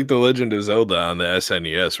 just like The Legend of Zelda on the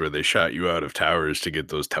SNES, where they shot you out of towers to get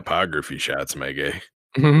those topography shots, my gay.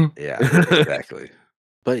 Yeah, exactly.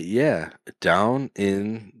 But yeah, down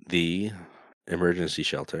in the emergency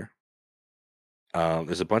shelter,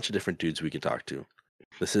 there's a bunch of different dudes we can talk to.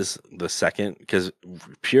 This is the second because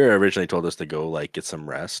Pure originally told us to go like get some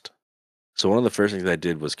rest. So one of the first things I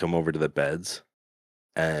did was come over to the beds,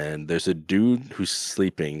 and there's a dude who's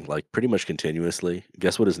sleeping like pretty much continuously.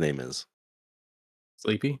 Guess what his name is?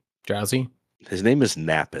 Sleepy? Drowsy? His name is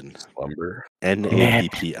Nappin. Slumber.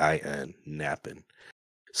 Nappin. Nappin.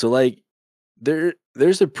 So like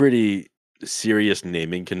there's a pretty serious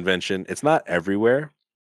naming convention. It's not everywhere,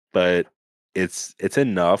 but it's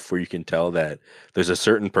enough where you can tell that there's a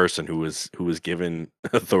certain person who was given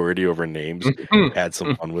authority over names, who had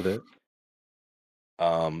some fun with it.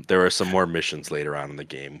 There are some more missions later on in the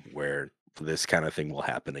game where this kind of thing will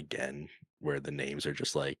happen again, where the names are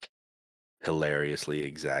just like hilariously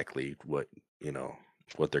exactly what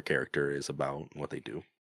what their character is about, and what they do.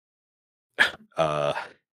 Uh,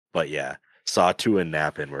 but yeah, Sawtu and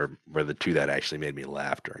Nappin were the two that actually made me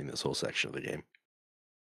laugh during this whole section of the game.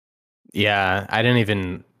 Yeah, I didn't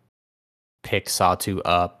even pick Sawtu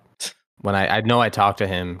up when I know I talked to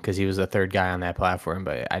him because he was the third guy on that platform,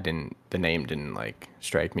 but the name didn't like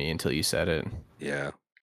strike me until you said it. Yeah,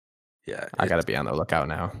 yeah, I gotta be on the lookout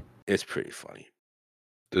now. it's pretty funny.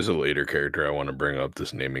 There's a later character I want to bring up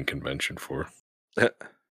this naming convention for.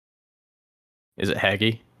 Is it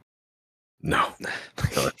Haggy? No,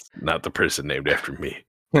 it's not the person named after me.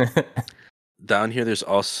 Down here, there's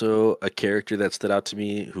also a character that stood out to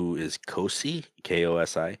me who is Kosi,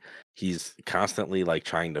 Kosi. He's constantly like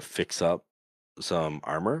trying to fix up some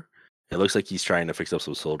armor. It looks like he's trying to fix up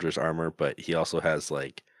some soldiers' armor, but he also has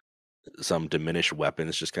like some diminished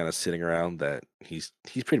weapons just kind of sitting around that he's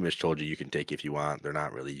pretty much told you can take if you want. They're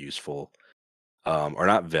not really useful, or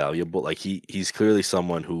not valuable. Like he's clearly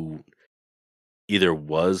someone who either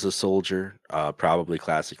was a soldier, probably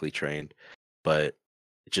classically trained, but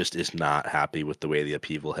just is not happy with the way the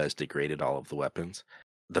upheaval has degraded all of the weapons.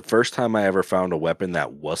 The first time I ever found a weapon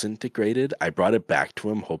that wasn't degraded, I brought it back to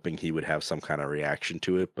him hoping he would have some kind of reaction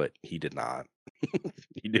to it, but he did not.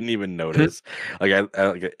 He didn't even notice.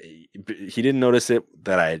 He didn't notice it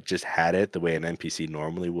that I just had it the way an NPC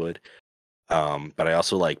normally would. But I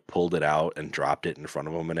also like pulled it out and dropped it in front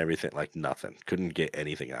of him and everything, like nothing. Couldn't get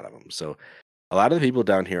anything out of him. So a lot of the people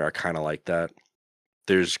down here are kind of like that.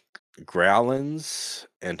 There's Growlins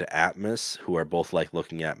and Atmos who are both like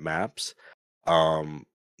looking at maps.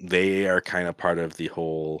 They are kind of part of the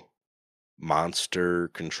whole monster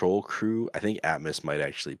control crew. I think Atmos might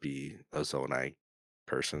actually be a Zonai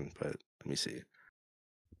person, but let me see.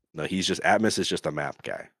 No, Atmos is just a map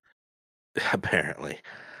guy, apparently.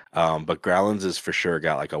 But Growlins is for sure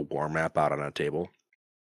got like a war map out on a table,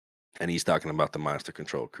 and he's talking about the monster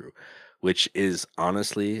control crew, which is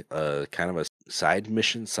honestly a kind of a side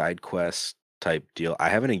mission, side quest type deal. I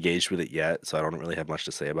haven't engaged with it yet, so I don't really have much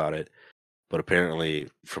to say about it. But apparently,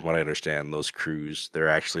 from what I understand, those crews, they're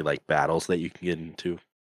actually like battles that you can get into.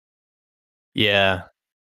 Yeah.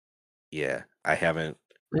 Yeah, I haven't.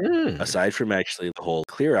 Aside from actually the whole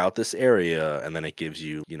clear out this area, and then it gives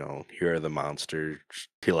you, here are the monsters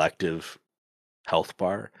collective health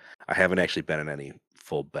bar. I haven't actually been in any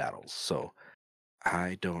full battles, so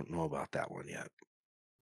I don't know about that one yet.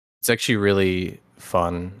 It's actually really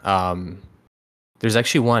fun. There's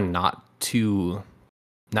actually one not too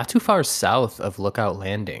far south of Lookout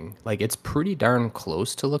Landing. Like it's pretty darn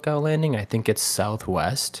close to Lookout Landing. I think it's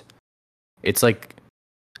southwest. It's like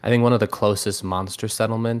I think one of the closest monster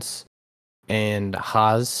settlements. And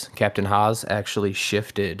Captain Haas actually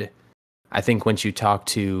shifted. I think once you talk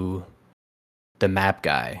to the map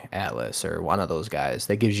guy, Atlas, or one of those guys,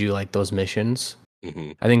 that gives you like those missions.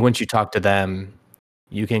 Mm-hmm. I think once you talk to them,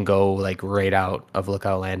 you can go like right out of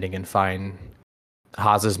Lookout Landing and find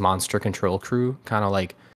Haas's monster control crew kind of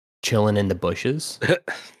like chilling in the bushes.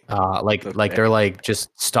 Like they're like just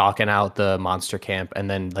stalking out the monster camp, and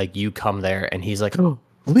then like you come there and he's like, "Oh,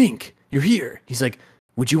 Link, you're here." He's like,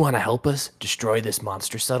 "Would you want to help us destroy this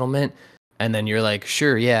monster settlement?" And then you're like,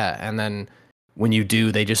 "Sure, yeah." And then when you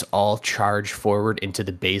do, they just all charge forward into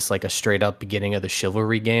the base like a straight up beginning of the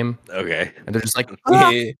chivalry game. Okay. And they're just like,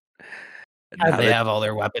 Yeah. and they have all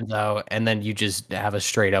their weapons out, and then you just have a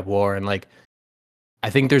straight up war. And like, I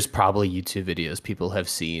think there's probably YouTube videos people have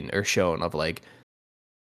seen or shown of like,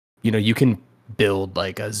 you can build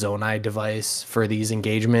like a Zonai device for these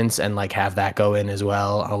engagements and like have that go in as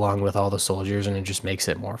well along with all the soldiers, and it just makes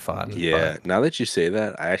it more fun. Yeah, But, now that you say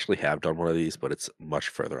that, I actually have done one of these, but it's much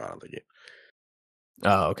further out of the game.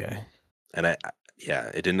 oh, okay. And it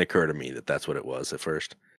didn't occur to me that that's what it was at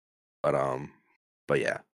first. But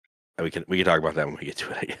yeah, we can talk about that when we get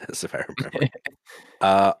to it, I guess, if I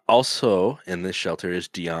remember. Also in this shelter is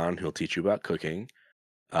Dion, who'll teach you about cooking.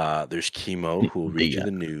 There's Chemo, who will read you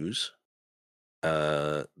the news.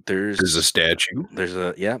 There's a statue. There's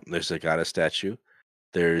a goddess statue.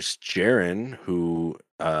 There's Jaren, who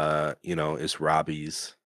is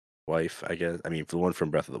Robbie's wife, I guess. I mean, the one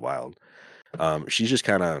from Breath of the Wild. She's just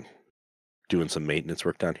kind of doing some maintenance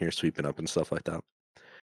work down here, sweeping up and stuff like that.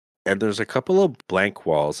 And there's a couple of blank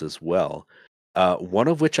walls as well. One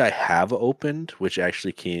of which I have opened, which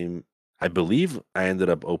actually came. I believe I ended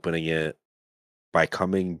up opening it by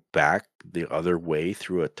coming back the other way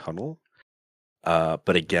through a tunnel.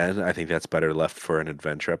 But again, I think that's better left for an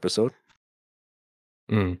adventure episode.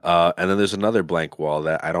 And then there's another blank wall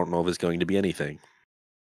that I don't know if it's going to be anything,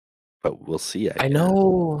 but we'll see. I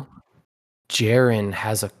know Jaren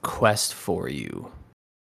has a quest for you.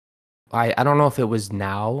 I don't know if it was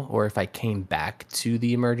now or if I came back to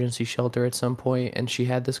the emergency shelter at some point and she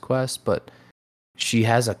had this quest, but she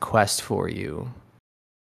has a quest for you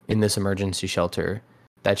in this emergency shelter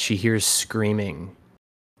that she hears screaming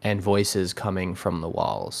and voices coming from the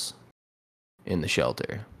walls in the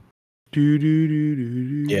shelter.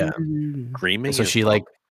 Yeah. Screaming. So she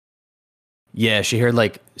she heard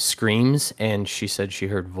like screams and she said she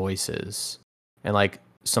heard voices and like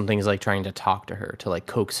something's like trying to talk to her to like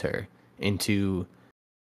coax her into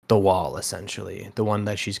the wall, essentially the one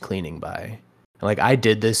that she's cleaning by. And like I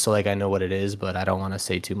did this so like I know what it is, but I don't want to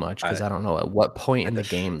say too much because I don't know at what point in the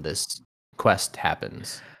game this quest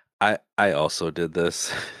happens. I also did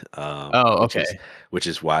this. Okay. Which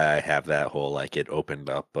is why I have that whole like it opened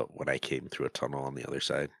up, but when I came through a tunnel on the other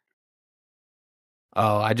side.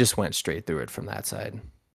 Oh, I just went straight through it from that side.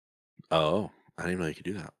 Oh, I didn't know you could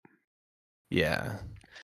do that. Yeah.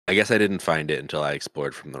 I guess I didn't find it until I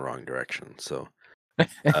explored from the wrong direction. So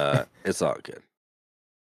it's all good.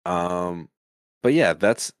 But yeah,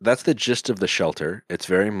 that's the gist of the shelter. It's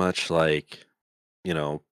very much like,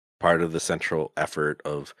 part of the central effort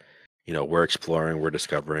of, we're exploring, we're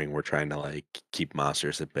discovering, we're trying to like keep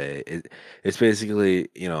monsters at bay. It's basically,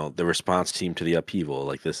 the response team to the upheaval.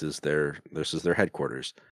 Like this is their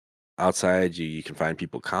headquarters. Outside, you can find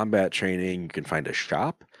people combat training. You can find a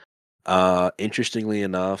shop. Interestingly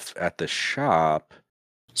enough, at the shop,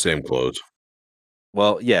 Same clothes.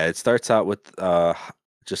 well, yeah, it starts out with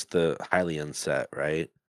just the Hylian set, right?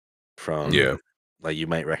 From like you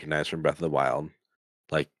might recognize from Breath of the Wild,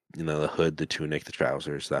 like the hood, the tunic, the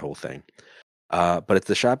trousers, that whole thing. But it's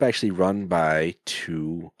the shop actually run by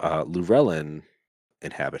two Lurellan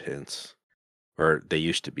inhabitants, or they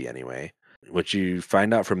used to be anyway. What you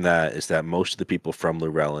find out from that is that most of the people from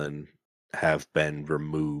Lurellan have been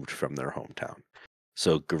removed from their hometown.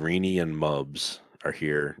 So Guarini and Mubs are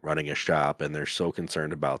here running a shop, and they're so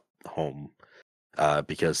concerned about home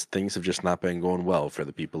because things have just not been going well for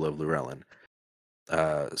the people of Lurellan.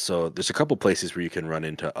 So there's a couple places where you can run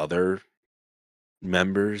into other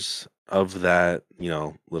members of that,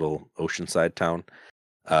 little oceanside town.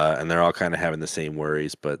 And they're all kind of having the same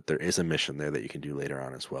worries, but there is a mission there that you can do later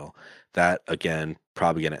on as well. That, again,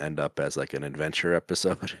 probably going to end up as like an adventure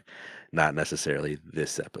episode, not necessarily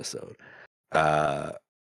this episode.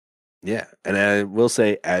 Yeah, and I will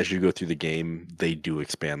say, as you go through the game, they do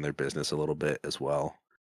expand their business a little bit as well.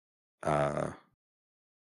 Oh,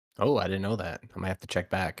 I didn't know that. I might have to check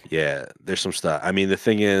back. Yeah, there's some stuff. I mean, the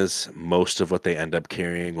thing is, most of what they end up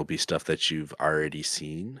carrying will be stuff that you've already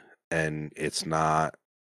seen, and it's not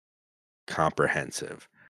comprehensive.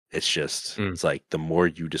 It's just, it's like the more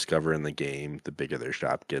you discover in the game, the bigger their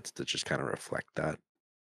shop gets to just kind of reflect that.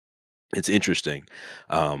 It's interesting,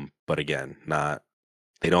 but again,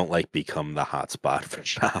 they don't like become the hot spot for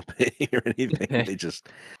shopping or anything. They just,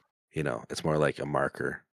 it's more like a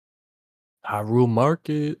marker. Hyrule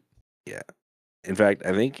Market. Yeah. In fact,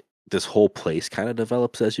 I think this whole place kind of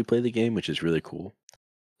develops as you play the game, which is really cool.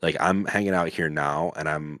 Like I'm hanging out here now, and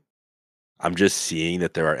I'm just seeing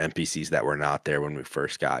that there are NPCs that were not there when we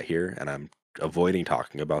first got here, and I'm avoiding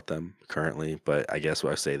talking about them currently. But I guess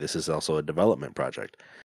what I say, this is also a development project,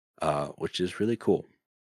 which is really cool.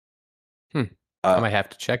 I might have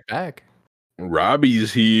to check back.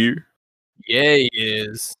 Robbie's here. Yeah, he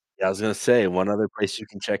is. Yeah, I was gonna say one other place you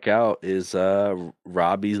can check out is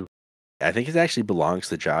Robbie's. I think it actually belongs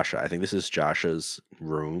to Joshua. I think this is Josha's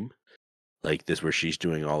room, like this where she's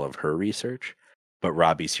doing all of her research, but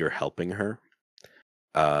Robbie's here helping her.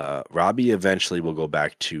 Robbie eventually will go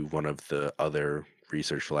back to one of the other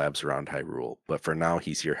research labs around Hyrule, but for now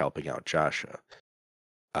he's here helping out Joshua.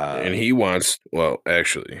 And he wants, well,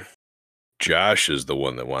 actually, Josh is the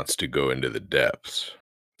one that wants to go into the depths.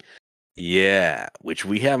 Yeah, which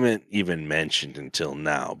we haven't even mentioned until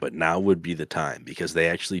now, but now would be the time because they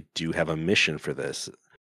actually do have a mission for this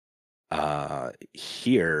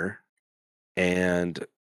here. And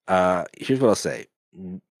here's what I'll say.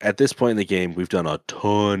 at this point in the game, we've done a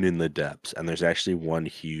ton in the depths, and there's actually one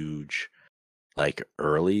huge, like,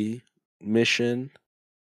 early mission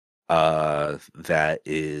that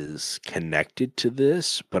is connected to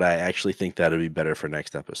this, but I actually think that'd be better for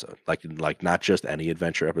next episode. Like not just any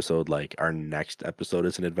adventure episode, like our next episode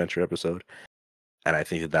is an adventure episode. And I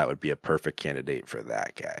think that that would be a perfect candidate for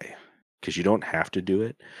that guy. Because you don't have to do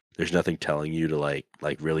it. There's nothing telling you to like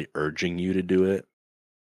really urging you to do it.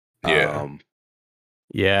 Yeah.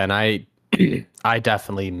 Yeah, and I I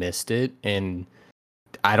definitely missed it, and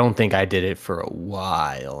I don't think I did it for a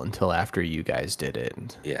while until after you guys did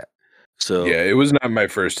it. Yeah. So Yeah, it was not my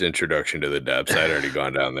first introduction to the depths. I'd already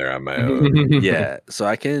gone down there on my own. yeah. So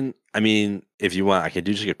I mean, if you want, I can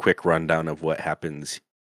do just a quick rundown of what happens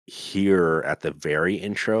here at the very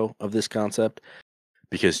intro of this concept.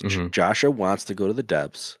 Because Joshua wants to go to the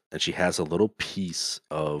depths, and she has a little piece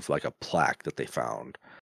of like a plaque that they found.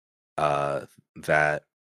 That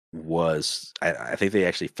was I think they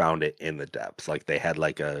actually found it in the depths. Like they had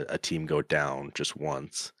like a team go down just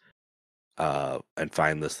once, and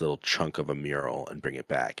find this little chunk of a mural and bring it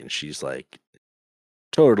back. And she's like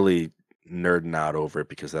totally nerding out over it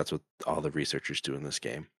because that's what all the researchers do in this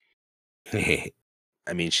game.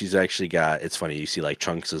 I mean, she's actually got. It's funny you see like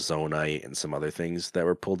chunks of zonite and some other things that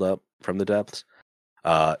were pulled up from the depths,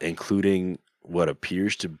 including what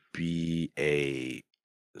appears to be a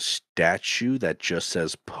statue that just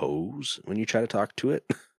says "pose" when you try to talk to it.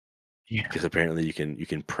 Yeah. Because apparently you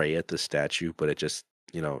can pray at the statue, but it just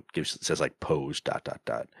says like "pose." ...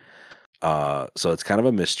 So it's kind of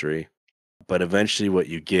a mystery. But eventually, what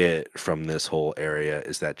you get from this whole area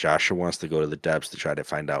is that Joshua wants to go to the depths to try to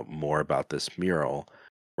find out more about this mural.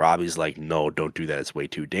 Robbie's like, no, don't do that. It's way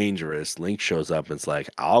too dangerous. Link shows up and it's like,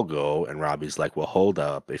 I'll go. And Robbie's like, well, hold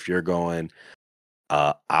up. If you're going,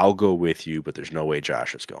 I'll go with you, but there's no way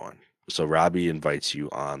Josh is going. So Robbie invites you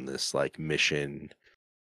on this like mission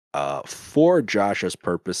for Joshua's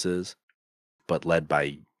purposes, but led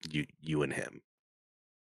by you and him.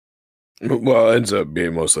 Well, it ends up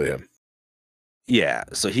being mostly him. Yeah,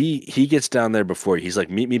 so he gets down there before he's like,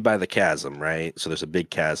 meet me by the chasm, right? So there's a big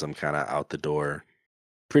chasm kind of out the door,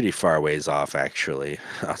 pretty far ways off actually,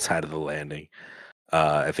 outside of the landing.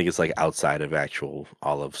 I think it's like outside of actual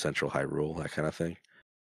all of Central Hyrule, that kind of thing,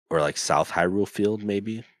 or like South Hyrule Field,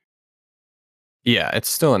 maybe. Yeah, it's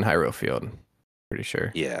still in Hyrule Field. Pretty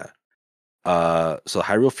sure. Yeah. So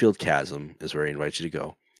Hyrule Field Chasm is where he invites you to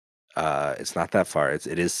go. It's not that far.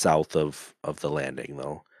 It is south of the landing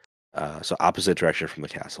though. So opposite direction from the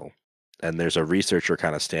castle. And there's a researcher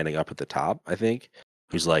kind of standing up at the top, I think,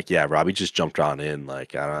 who's like, yeah, Robbie just jumped on in.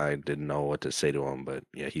 Like, I didn't know what to say to him, but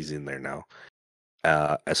yeah, he's in there now.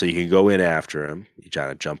 So you can go in after him. You try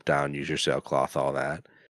to jump down, use your sailcloth, all that.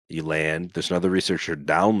 You land. There's another researcher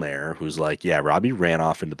down there who's like, yeah, Robbie ran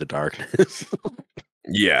off into the darkness.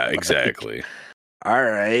 Yeah, exactly. All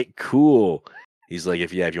right, cool. He's like,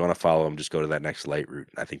 if you want to follow him, just go to that next light route.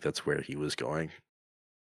 I think that's where he was going.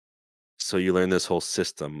 So you learn this whole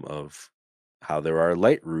system of how there are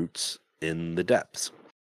light routes in the depths.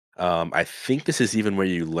 I think this is even where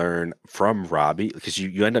you learn from Robbie, because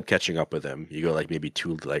you end up catching up with him. You go like maybe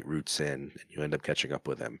 2 light routes in, and you end up catching up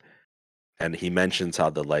with him. And he mentions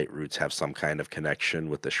how the light routes have some kind of connection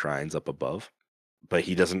with the shrines up above, but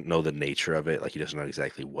he doesn't know the nature of it. Like he doesn't know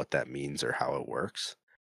exactly what that means or how it works.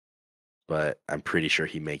 But I'm pretty sure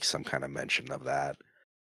he makes some kind of mention of that.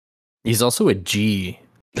 He's also a G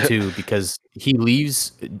too, because he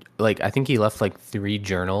leaves like I think he left like 3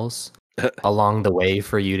 journals along the way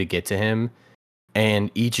for you to get to him. And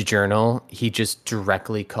each journal, he just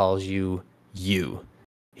directly calls you.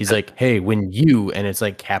 He's like, hey, when you, and it's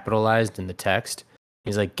like capitalized in the text.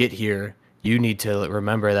 He's like, get here. You need to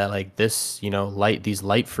remember that like this, these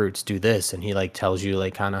light fruits do this. And he like tells you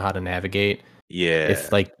like kind of how to navigate. Yeah.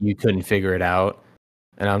 If like you couldn't figure it out.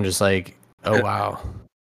 And I'm just like, oh, wow.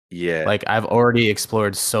 Yeah. Like I've already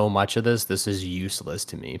explored so much of this. This is useless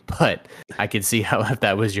to me, but I could see how if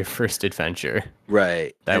that was your first adventure,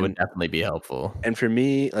 right, that would definitely be helpful. And for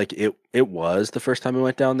me, like it was the first time I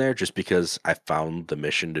went down there, just because I found the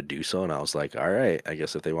mission to do so, and I was like, all right, I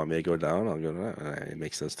guess if they want me to go down, I'll go down. It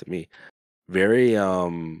makes sense to me. Very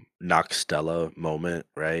Noxtella moment,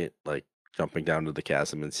 right? Like jumping down to the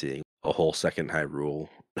chasm and seeing a whole second Hyrule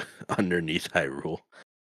underneath Hyrule.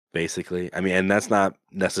 Basically, I mean, and that's not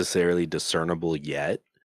necessarily discernible yet.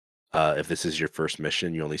 If this is your first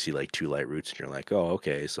mission, you only see like 2 light routes, and you're like, oh,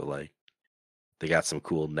 okay, so like they got some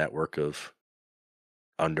cool network of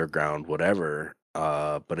underground whatever.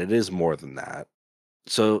 But it is more than that.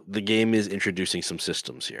 So the game is introducing some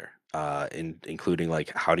systems here, including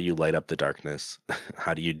like how do you light up the darkness,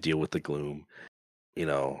 how do you deal with the gloom,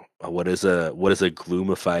 what is a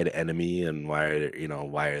gloomified enemy, and why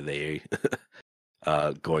are they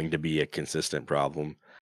going to be a consistent problem.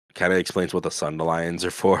 Kind of explains what the Sunderlions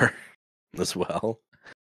are for as well.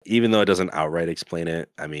 Even though it doesn't outright explain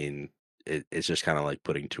it, I mean, it's just kind of like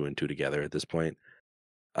putting two and two together at this point.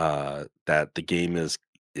 That the game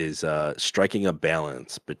is striking a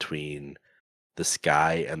balance between the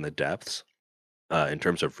sky and the depths in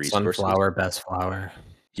terms of resources. Sunflower, best flower.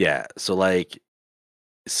 Yeah, so like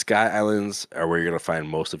Sky Islands are where you're going to find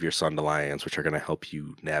most of your Sunderlions, which are going to help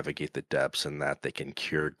you navigate the depths, and that they can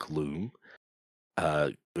cure gloom.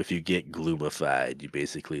 If you get gloomified, you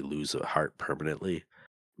basically lose a heart permanently.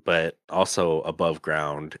 But also above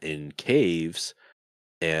ground in caves,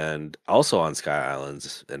 and also on Sky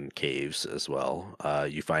Islands and caves as well,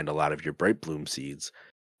 you find a lot of your bright bloom seeds,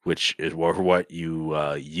 which is what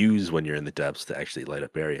you use when you're in the depths to actually light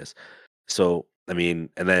up areas. So, I mean,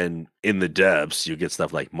 and then in the depths, you get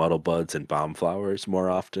stuff like muddle buds and bomb flowers more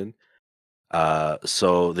often.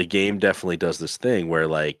 So the game definitely does this thing where,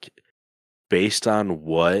 like, based on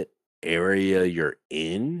what area you're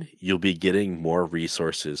in, you'll be getting more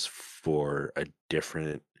resources for a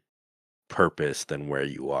different purpose than where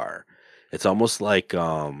you are. It's almost like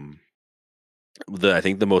I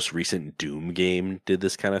think the most recent Doom game did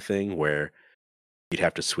this kind of thing where you'd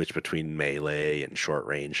have to switch between melee and short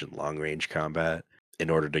range and long range combat in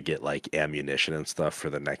order to get like ammunition and stuff for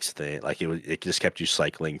the next thing. Like it just kept you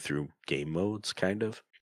cycling through game modes, kind of.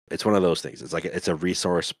 It's one of those things. It's a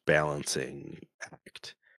resource balancing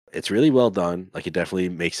act. It's really well done. Like it definitely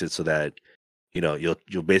makes it so that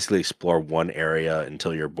you'll basically explore one area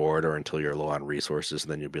until you're bored or until you're low on resources,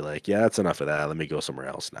 and then you'll be like, yeah, that's enough of that. Let me go somewhere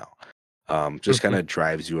else now. Just kind of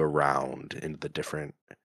drives you around into the different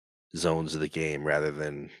zones of the game rather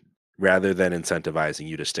than incentivizing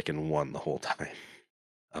you to stick in one the whole time.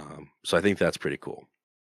 So I think that's pretty cool.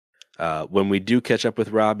 When we do catch up with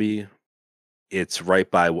Robbie, it's right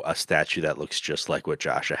by a statue that looks just like what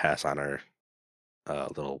Joshua has on her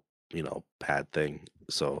little, pad thing.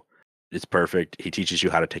 So it's perfect. He teaches you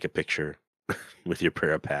how to take a picture with your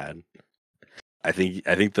prayer pad. I think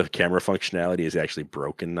the camera functionality is actually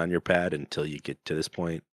broken on your pad until you get to this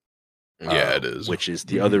point. Yeah, it is. Which is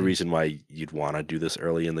the other reason why you'd want to do this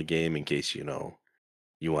early in the game, in case you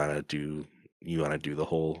want to do the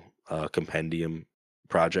whole compendium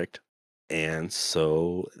project. And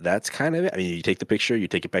so that's kind of it. I mean, you take the picture, you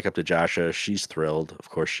take it back up to Joshua. She's thrilled, of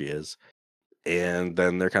course she is. And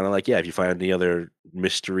then they're kind of like, yeah, if you find any other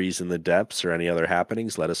mysteries in the depths or any other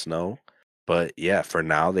happenings, let us know. But yeah, for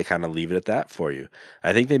now they kind of leave it at that for you.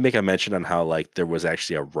 I think they make a mention on how like there was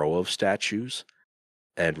actually a row of statues.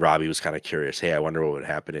 And Robbie was kind of curious, hey, I wonder what would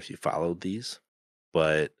happen if you followed these.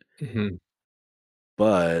 But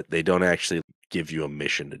they don't actually give you a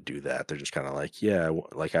mission to do that. They're just kind of like, yeah,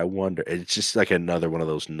 like I wonder. It's just like another one of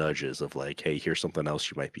those nudges of like, hey, here's something else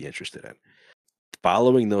you might be interested in.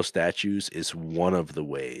 Following those statues is one of the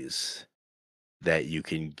ways that you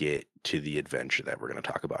can get to the adventure that we're going to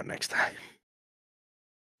talk about next time.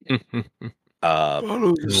 And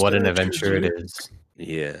what an adventure it is.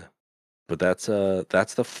 Yeah. But that's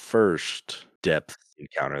the first depth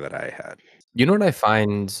encounter that I had. You know what I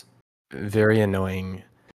find very annoying?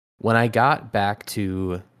 When I got back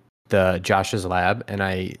to the Josh's lab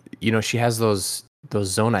and she has those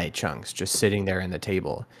zonite chunks just sitting there in the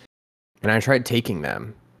table. And I tried taking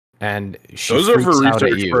them and she Those are for freaks out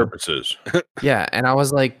at research you. purposes. Yeah, and I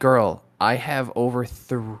was like, girl, I have over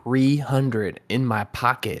 300 in my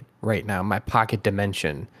pocket right now, my pocket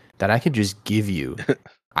dimension, that I could just give you.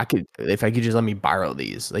 If I could just let me borrow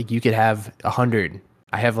these. Like, you could have 100.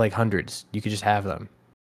 I have like hundreds. You could just have them.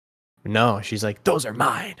 No, she's like, those are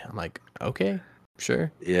mine. I'm like, okay,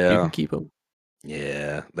 sure. Yeah. You can keep them.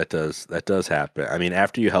 Yeah, that does happen. I mean,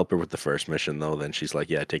 after you help her with the first mission, though, then she's like,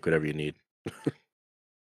 yeah, take whatever you need.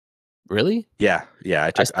 Really? Yeah,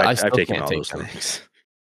 I've still taken can't all take those them. things.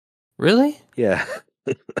 Really? Yeah.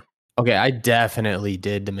 Okay, I definitely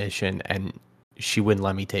did the mission and she wouldn't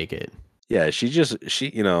let me take it. Yeah,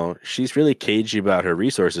 she's really cagey about her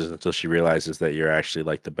resources until she realizes that you're actually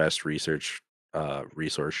like the best resource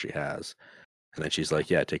she has. And then she's like,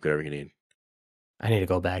 yeah, take whatever you need. I need to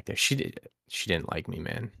go back there. She didn't like me,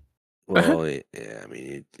 man. Well, yeah, I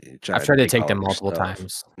mean, I've tried to take them multiple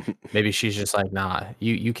times. Maybe she's just like, nah,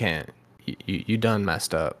 you can't. You done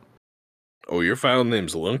messed up. Oh, your file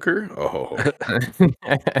name's Lunker? Oh.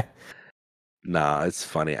 Nah, it's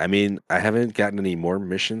funny. I mean, I haven't gotten any more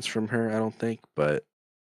missions from her, I don't think, but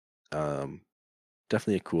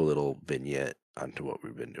definitely a cool little vignette onto what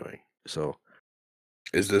we've been doing. So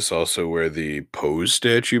Is this also where the pose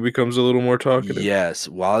statue becomes a little more talkative? Yes,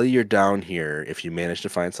 while you're down here, if you manage to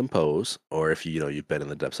find some pose, or if you've been in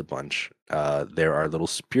the depths a bunch, there are little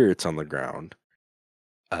spirits on the ground,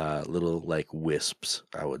 little like wisps,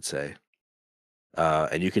 I would say,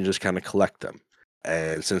 and you can just kind of collect them.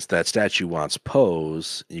 And since that statue wants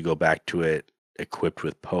pose, you go back to it equipped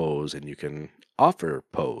with pose, and you can offer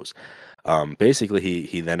pose. Basically,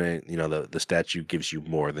 he then the statue gives you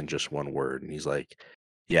more than just one word, and he's like,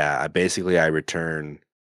 yeah, I return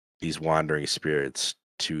these wandering spirits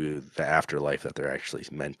to the afterlife that they're actually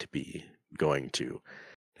meant to be going to.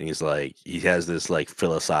 And he's like, he has this like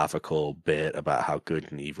philosophical bit about how good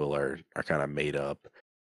and evil are kind of made up.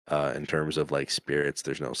 In terms of like spirits,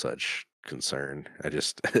 there's no such concern. I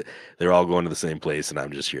just they're all going to the same place, and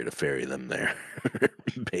I'm just here to ferry them there,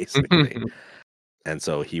 basically. And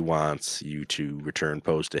so he wants you to return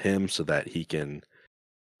post to him so that he can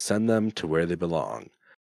send them to where they belong.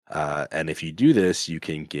 And if you do this, you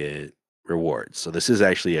can get rewards. So this is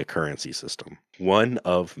actually a currency system, one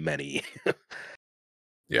of many.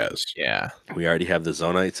 Yes. Yeah. We already have the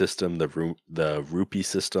Zonite system, the rupee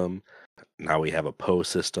system. Now we have a Poe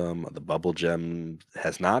system. The bubble gem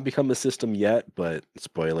has not become a system yet, but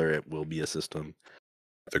spoiler, it will be a system.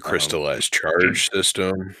 The crystallized charge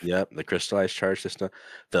system. Yep, the crystallized charge system,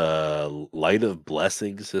 the light of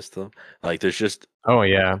blessing system. Like there's just Oh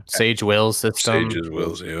yeah, Sage Will system. Sage's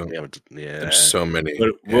wills, yeah. yeah. There's so many.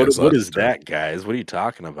 What is that, guys? What are you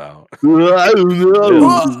talking about? I don't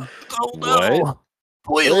know. Oh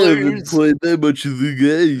What? I haven't played that much of the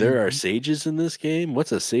game. There are sages in this game?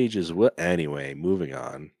 What's a sage's what? Anyway, moving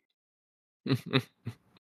on.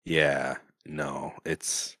 Yeah, no,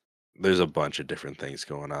 there's a bunch of different things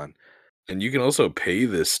going on. And you can also pay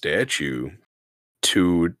this statue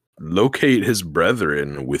to locate his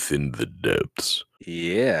brethren within the depths.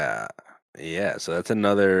 Yeah. Yeah, so that's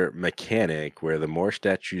another mechanic where the more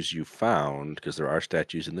statues you found, because there are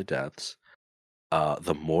statues in the depths,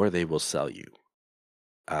 the more they will sell you.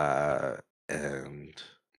 And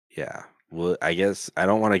yeah, well, I guess I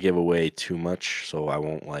don't want to give away too much, so I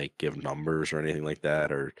won't like give numbers or anything like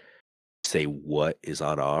that or say what is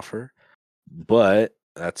on offer. But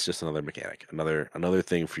that's just another mechanic, another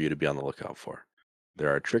thing for you to be on the lookout for.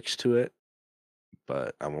 There are tricks to it,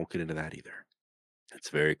 but I won't get into that either. It's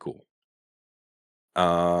very cool.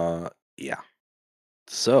 Yeah.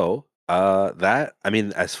 So, that I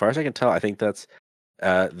mean, as far as I can tell, I think that's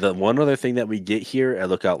the one other thing that we get here at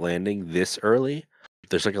Lookout Landing this early.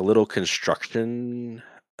 There's like a little construction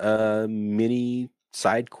mini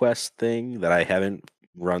side quest thing that I haven't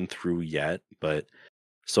run through yet, but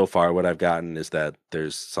so far what I've gotten is that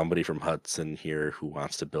there's somebody from Hudson here who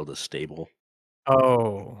wants to build a stable.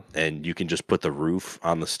 Oh, And you can just put the roof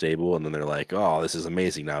on the stable, and then they're like, "Oh, this is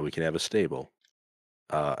amazing! Now we can have a stable."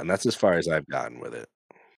 And that's as far as I've gotten with it.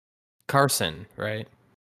 Carson, right?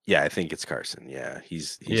 Yeah, I think it's Carson. Yeah,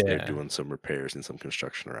 he's there Yeah. doing some repairs and some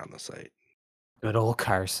construction around the site. Good old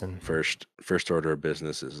Carson. First order of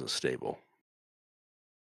business is a stable.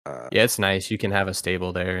 Yeah, it's nice. You can have a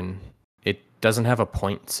stable there, and it doesn't have a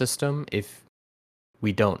point system. If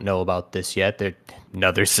we don't know about this yet, there's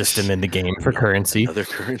another system in the game for currency. Other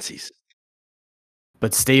currencies.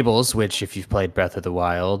 But stables, which if you've played Breath of the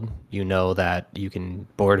Wild, you know that you can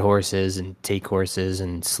board horses and take horses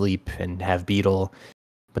and sleep and have beetle.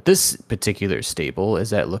 But this particular stable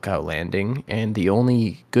is at Lookout Landing, and the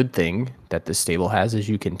only good thing that this stable has is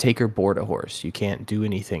you can take or board a horse. You can't do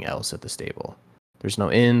anything else at the stable. There's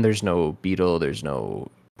no inn, there's no beetle, there's no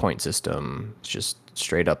point system. It's just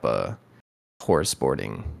straight up a horse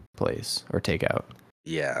boarding place or takeout.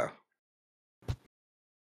 Yeah.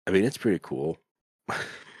 I mean, it's pretty cool.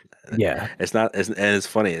 Yeah. It's not, and it's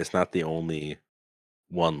funny. It's not the only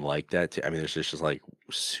one like that. I mean, there's just like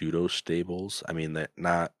pseudo stables. I mean, there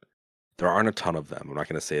aren't a ton of them. I'm not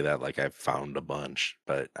going to say that like I've found a bunch,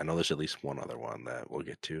 but I know there's at least one other one that we'll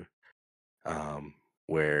get to,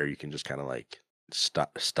 where you can just kind of like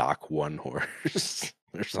stock one horse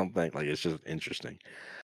or something. Like it's just interesting,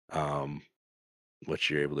 what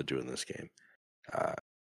you're able to do in this game.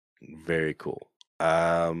 Very cool.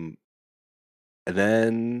 And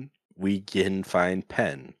then we can find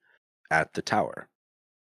Penn at the tower.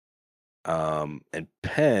 And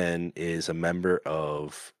Penn is a member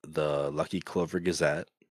of the Lucky Clover Gazette,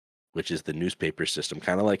 which is the newspaper system,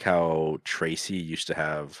 kind of like how Tracy used to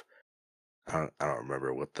have. I don't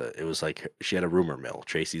remember what it was like. She had a rumor mill,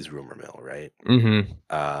 Tracy's rumor mill, right?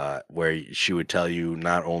 Mm-hmm. Where she would tell you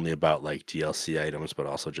not only about like DLC items, but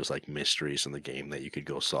also just like mysteries in the game that you could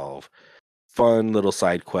go solve. Fun little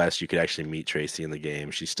side quest. You could actually meet Tracy in the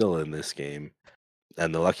game. She's still in this game.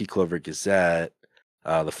 And the Lucky Clover Gazette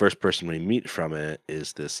The first person we meet from it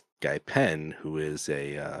is this guy Penn, who is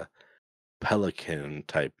a pelican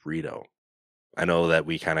type Rito. I know that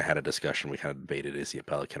we kind of had a discussion. We kind of debated, is he a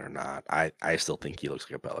pelican or not? I still think he looks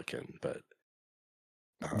like a pelican, but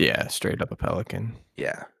Yeah, straight up a pelican.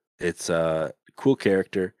 yeah, it's a cool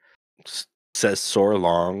character. Says soar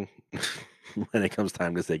long when it comes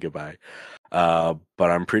time to say goodbye. But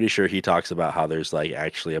I'm pretty sure he talks about how there's like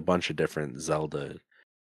actually a bunch of different Zelda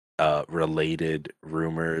related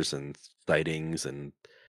rumors and sightings and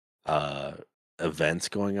uh events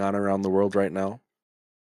going on around the world right now.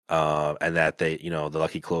 And that they, the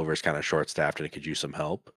Lucky Clover is kind of short staffed and it could use some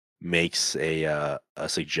help. Makes a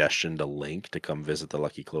suggestion to Link to come visit the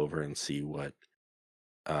Lucky Clover and see what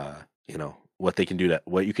uh what they can do to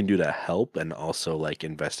what you can do to help and also like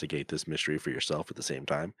investigate this mystery for yourself at the same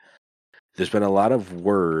time. There's been a lot of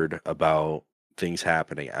word about things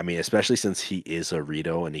happening. I mean, especially since he is a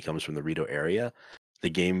Rito and he comes from the Rito area, the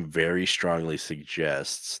game very strongly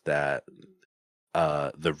suggests that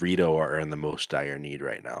the Rito are in the most dire need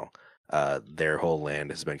right now. Their whole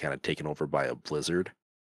land has been kind of taken over by a blizzard.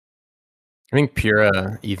 I think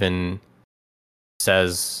Pura even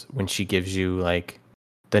says when she gives you like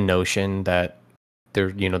the notion that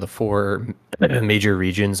the four major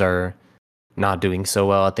regions are not doing so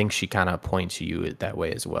well. I think she kind of points you that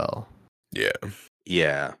way as well. Yeah.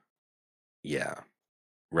 Yeah, yeah,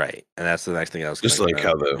 right. And that's the next thing I was Just gonna like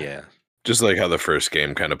how the yeah. Just like how the first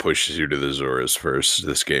game kind of pushes you to the Zoras first,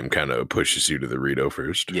 this game kind of pushes you to the Rito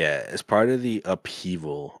first. Yeah, as part of the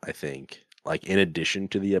upheaval, I think, like in addition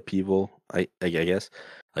to the upheaval, I guess,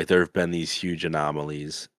 like there have been these huge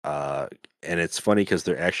anomalies, and it's funny because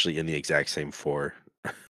they're actually in the exact same four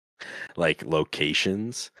like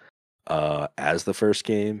locations as the first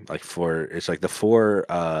game. Like it's like the four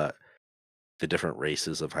the different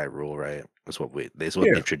races of Hyrule, right? That's what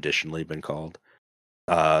Yeah. they've traditionally been called.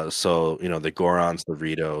 So the Gorons, the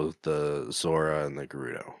Rito, the Zora, and the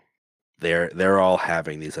Gerudo. They're all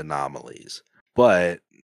having these anomalies, but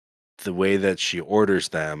the way that she orders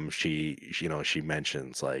them, she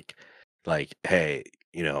mentions like hey,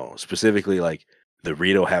 specifically like the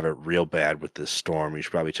Rito have it real bad with this storm. You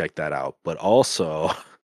should probably check that out. But also,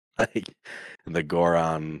 like the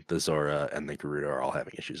Goron, the Zora, and the Gerudo are all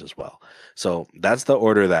having issues as well. So that's the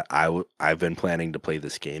order that I've been planning to play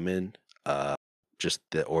this game in. Just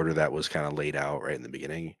the order that was kind of laid out right in the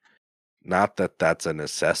beginning. Not that that's a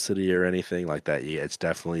necessity or anything like that. Yeah, it's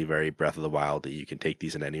definitely very Breath of the Wild that you can take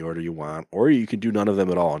these in any order you want, or you can do none of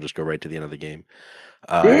them at all and just go right to the end of the game.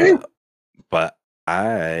 But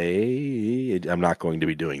I'm not going to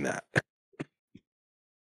be doing that.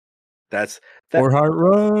 That's that. 4-heart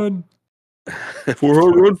run.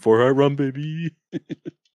 4-heart run. 4-heart run, baby.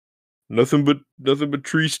 Nothing but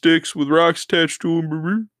tree sticks with rocks attached to them,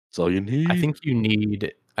 baby. That's all you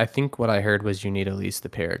need. I think what I heard was you need at least the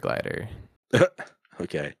paraglider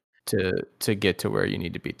Okay. to get to where you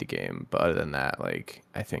need to beat the game. But other than that, like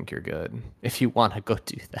I think you're good if you want to go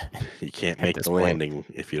do that. You can't at make this the point. landing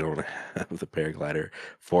if you don't have the paraglider.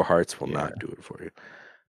 4 hearts will Yeah. not do it for you.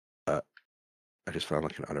 I just found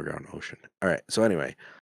like an underground ocean. All right. So anyway,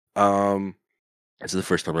 this is the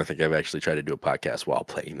first time I think I've actually tried to do a podcast while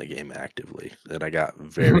playing the game actively, and I got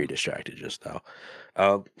very distracted just now.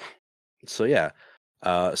 So yeah,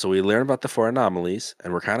 so we learn about the 4 anomalies,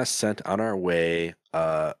 and we're kind of sent on our way.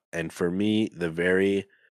 And for me, the very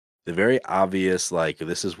obvious, like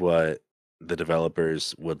this is what the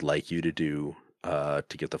developers would like you to do,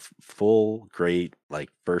 to get the full great like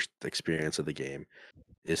first experience of the game,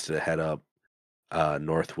 is to head up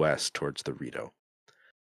northwest towards the Rito.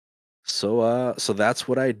 So that's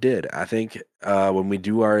what I did. I think when we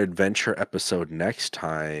do our adventure episode next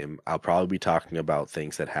time, I'll probably be talking about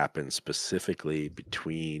things that happen specifically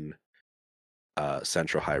between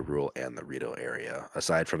Central Hyrule and the Rito area,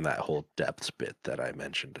 aside from that whole depths bit that I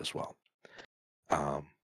mentioned as well.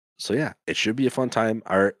 So yeah, it should be a fun time.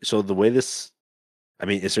 So the way this, I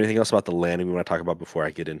mean, is there anything else about the landing we want to talk about before I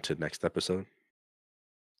get into next episode?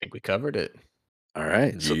 I think we covered it. All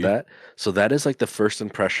right, so Yeah. that is like the first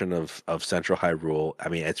impression of Central Hyrule. I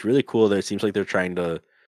mean, it's really cool that it seems like they're trying to,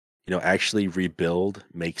 actually rebuild,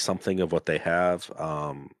 make something of what they have.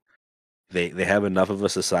 They have enough of a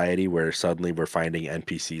society where suddenly we're finding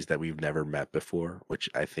NPCs that we've never met before, which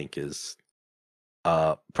I think is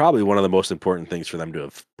probably one of the most important things for them to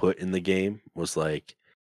have put in the game was like,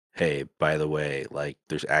 hey, by the way, like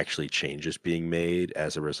there's actually changes being made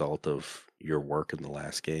as a result of your work in the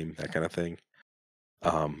last game, that kind of thing.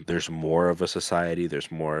 There's more of a society,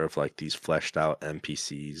 there's more of like these fleshed out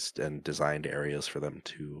NPCs and designed areas for them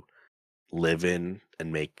to live in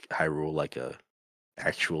and make Hyrule like a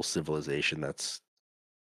actual civilization that's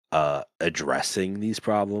addressing these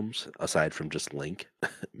problems aside from just Link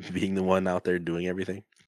being the one out there doing everything.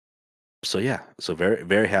 So yeah, so very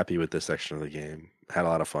very happy with this section of the game. Had a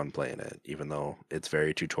lot of fun playing it, even though it's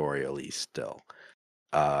very tutorial-y still.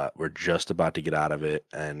 We're just about to get out of it,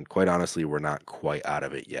 and quite honestly, we're not quite out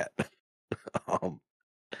of it yet. um,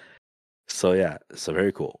 so yeah, so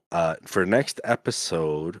very cool. For next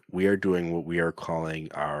episode, we are doing what we are calling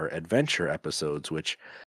our adventure episodes, which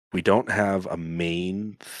we don't have a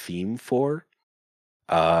main theme for,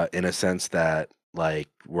 in a sense that like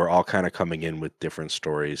we're all kind of coming in with different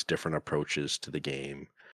stories, different approaches to the game.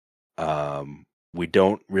 We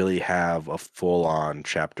don't really have a full-on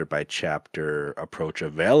chapter by chapter approach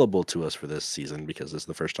available to us for this season because this is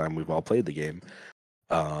the first time we've all played the game.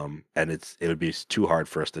 And it would be too hard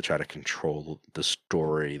for us to try to control the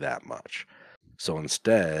story that much. So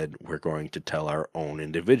instead, we're going to tell our own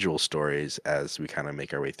individual stories as we kind of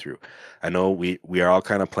make our way through. I know we are all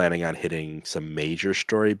kind of planning on hitting some major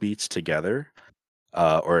story beats together,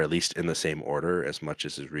 or at least in the same order as much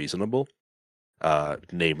as is reasonable,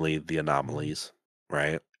 namely the anomalies,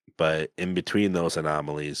 right? But in between those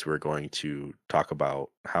anomalies, we're going to talk about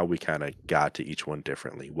how we kind of got to each one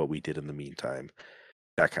differently, what we did in the meantime,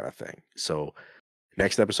 that kind of thing. So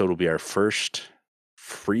next episode will be our first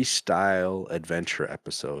freestyle adventure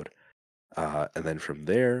episode, and then from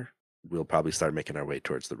there we'll probably start making our way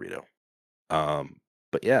towards the Rito.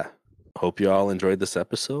 But yeah, hope you all enjoyed this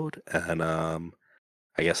episode, and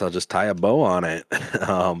I guess I'll just tie a bow on it.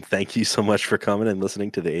 Thank you so much for coming and listening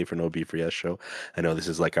to the A4NB4Y show. I know this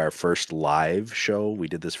is like our first live show. We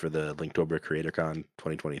did this for the Linktober CreatorCon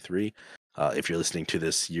 2023. If you're listening to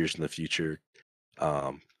this years in the future,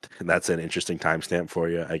 that's an interesting timestamp for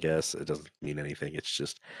you, I guess. It doesn't mean anything. It's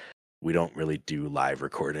just we don't really do live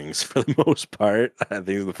recordings for the most part. I think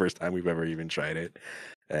it's the first time we've ever even tried it,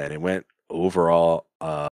 and it went overall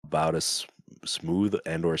about as smooth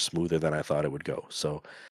and or smoother than I thought it would go. So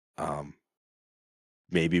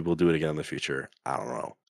maybe we'll do it again in the future. I don't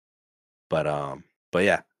know, but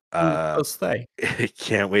yeah, I'll stay.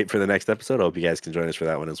 can't wait for the next episode. I hope you guys can join us for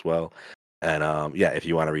that one as well. And yeah, if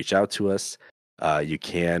you want to reach out to us, you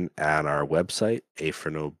can on our website,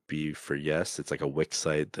 A4NB4Y. It's like a Wix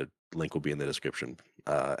site. The link will be in the description,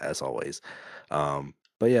 as always.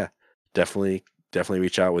 But yeah, definitely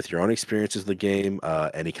reach out with your own experiences of the game,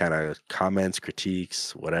 any kind of comments,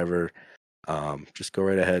 critiques, whatever. Just go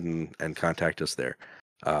right ahead and contact us there.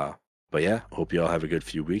 But yeah, hope you all have a good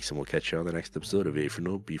few weeks, and we'll catch you on the next episode of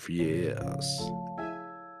A4NB4Y.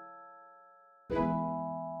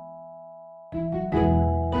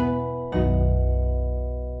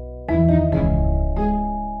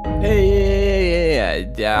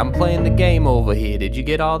 Yeah, I'm playing the game over here. Did you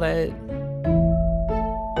get all that?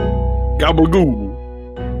 Gabagoo.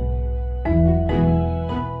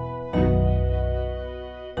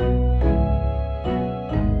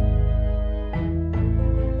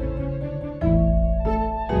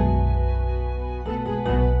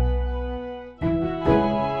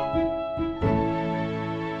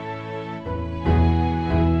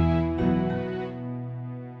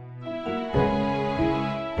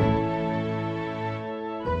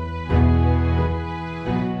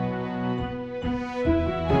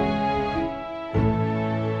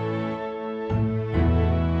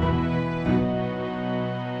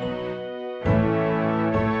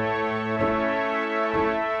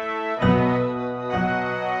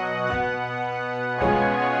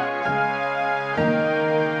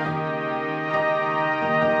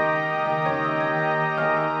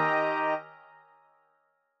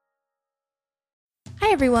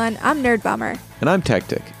 Hi everyone, I'm Nerd Bummer. And I'm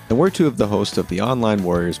Tactic, and we're two of the hosts of the Online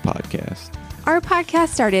Warriors podcast. Our podcast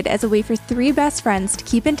started as a way for three best friends to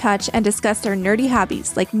keep in touch and discuss their nerdy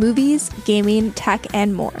hobbies like movies, gaming, tech,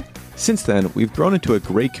 and more. Since then, we've grown into a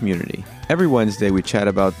great community. Every Wednesday, we chat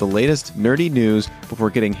about the latest nerdy news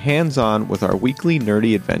before getting hands-on with our weekly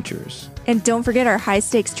nerdy adventures. And don't forget our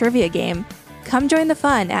high-stakes trivia game. Come join the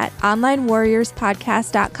fun at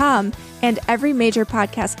onlinewarriorspodcast.com and every major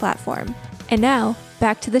podcast platform. And now,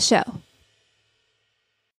 back to the show.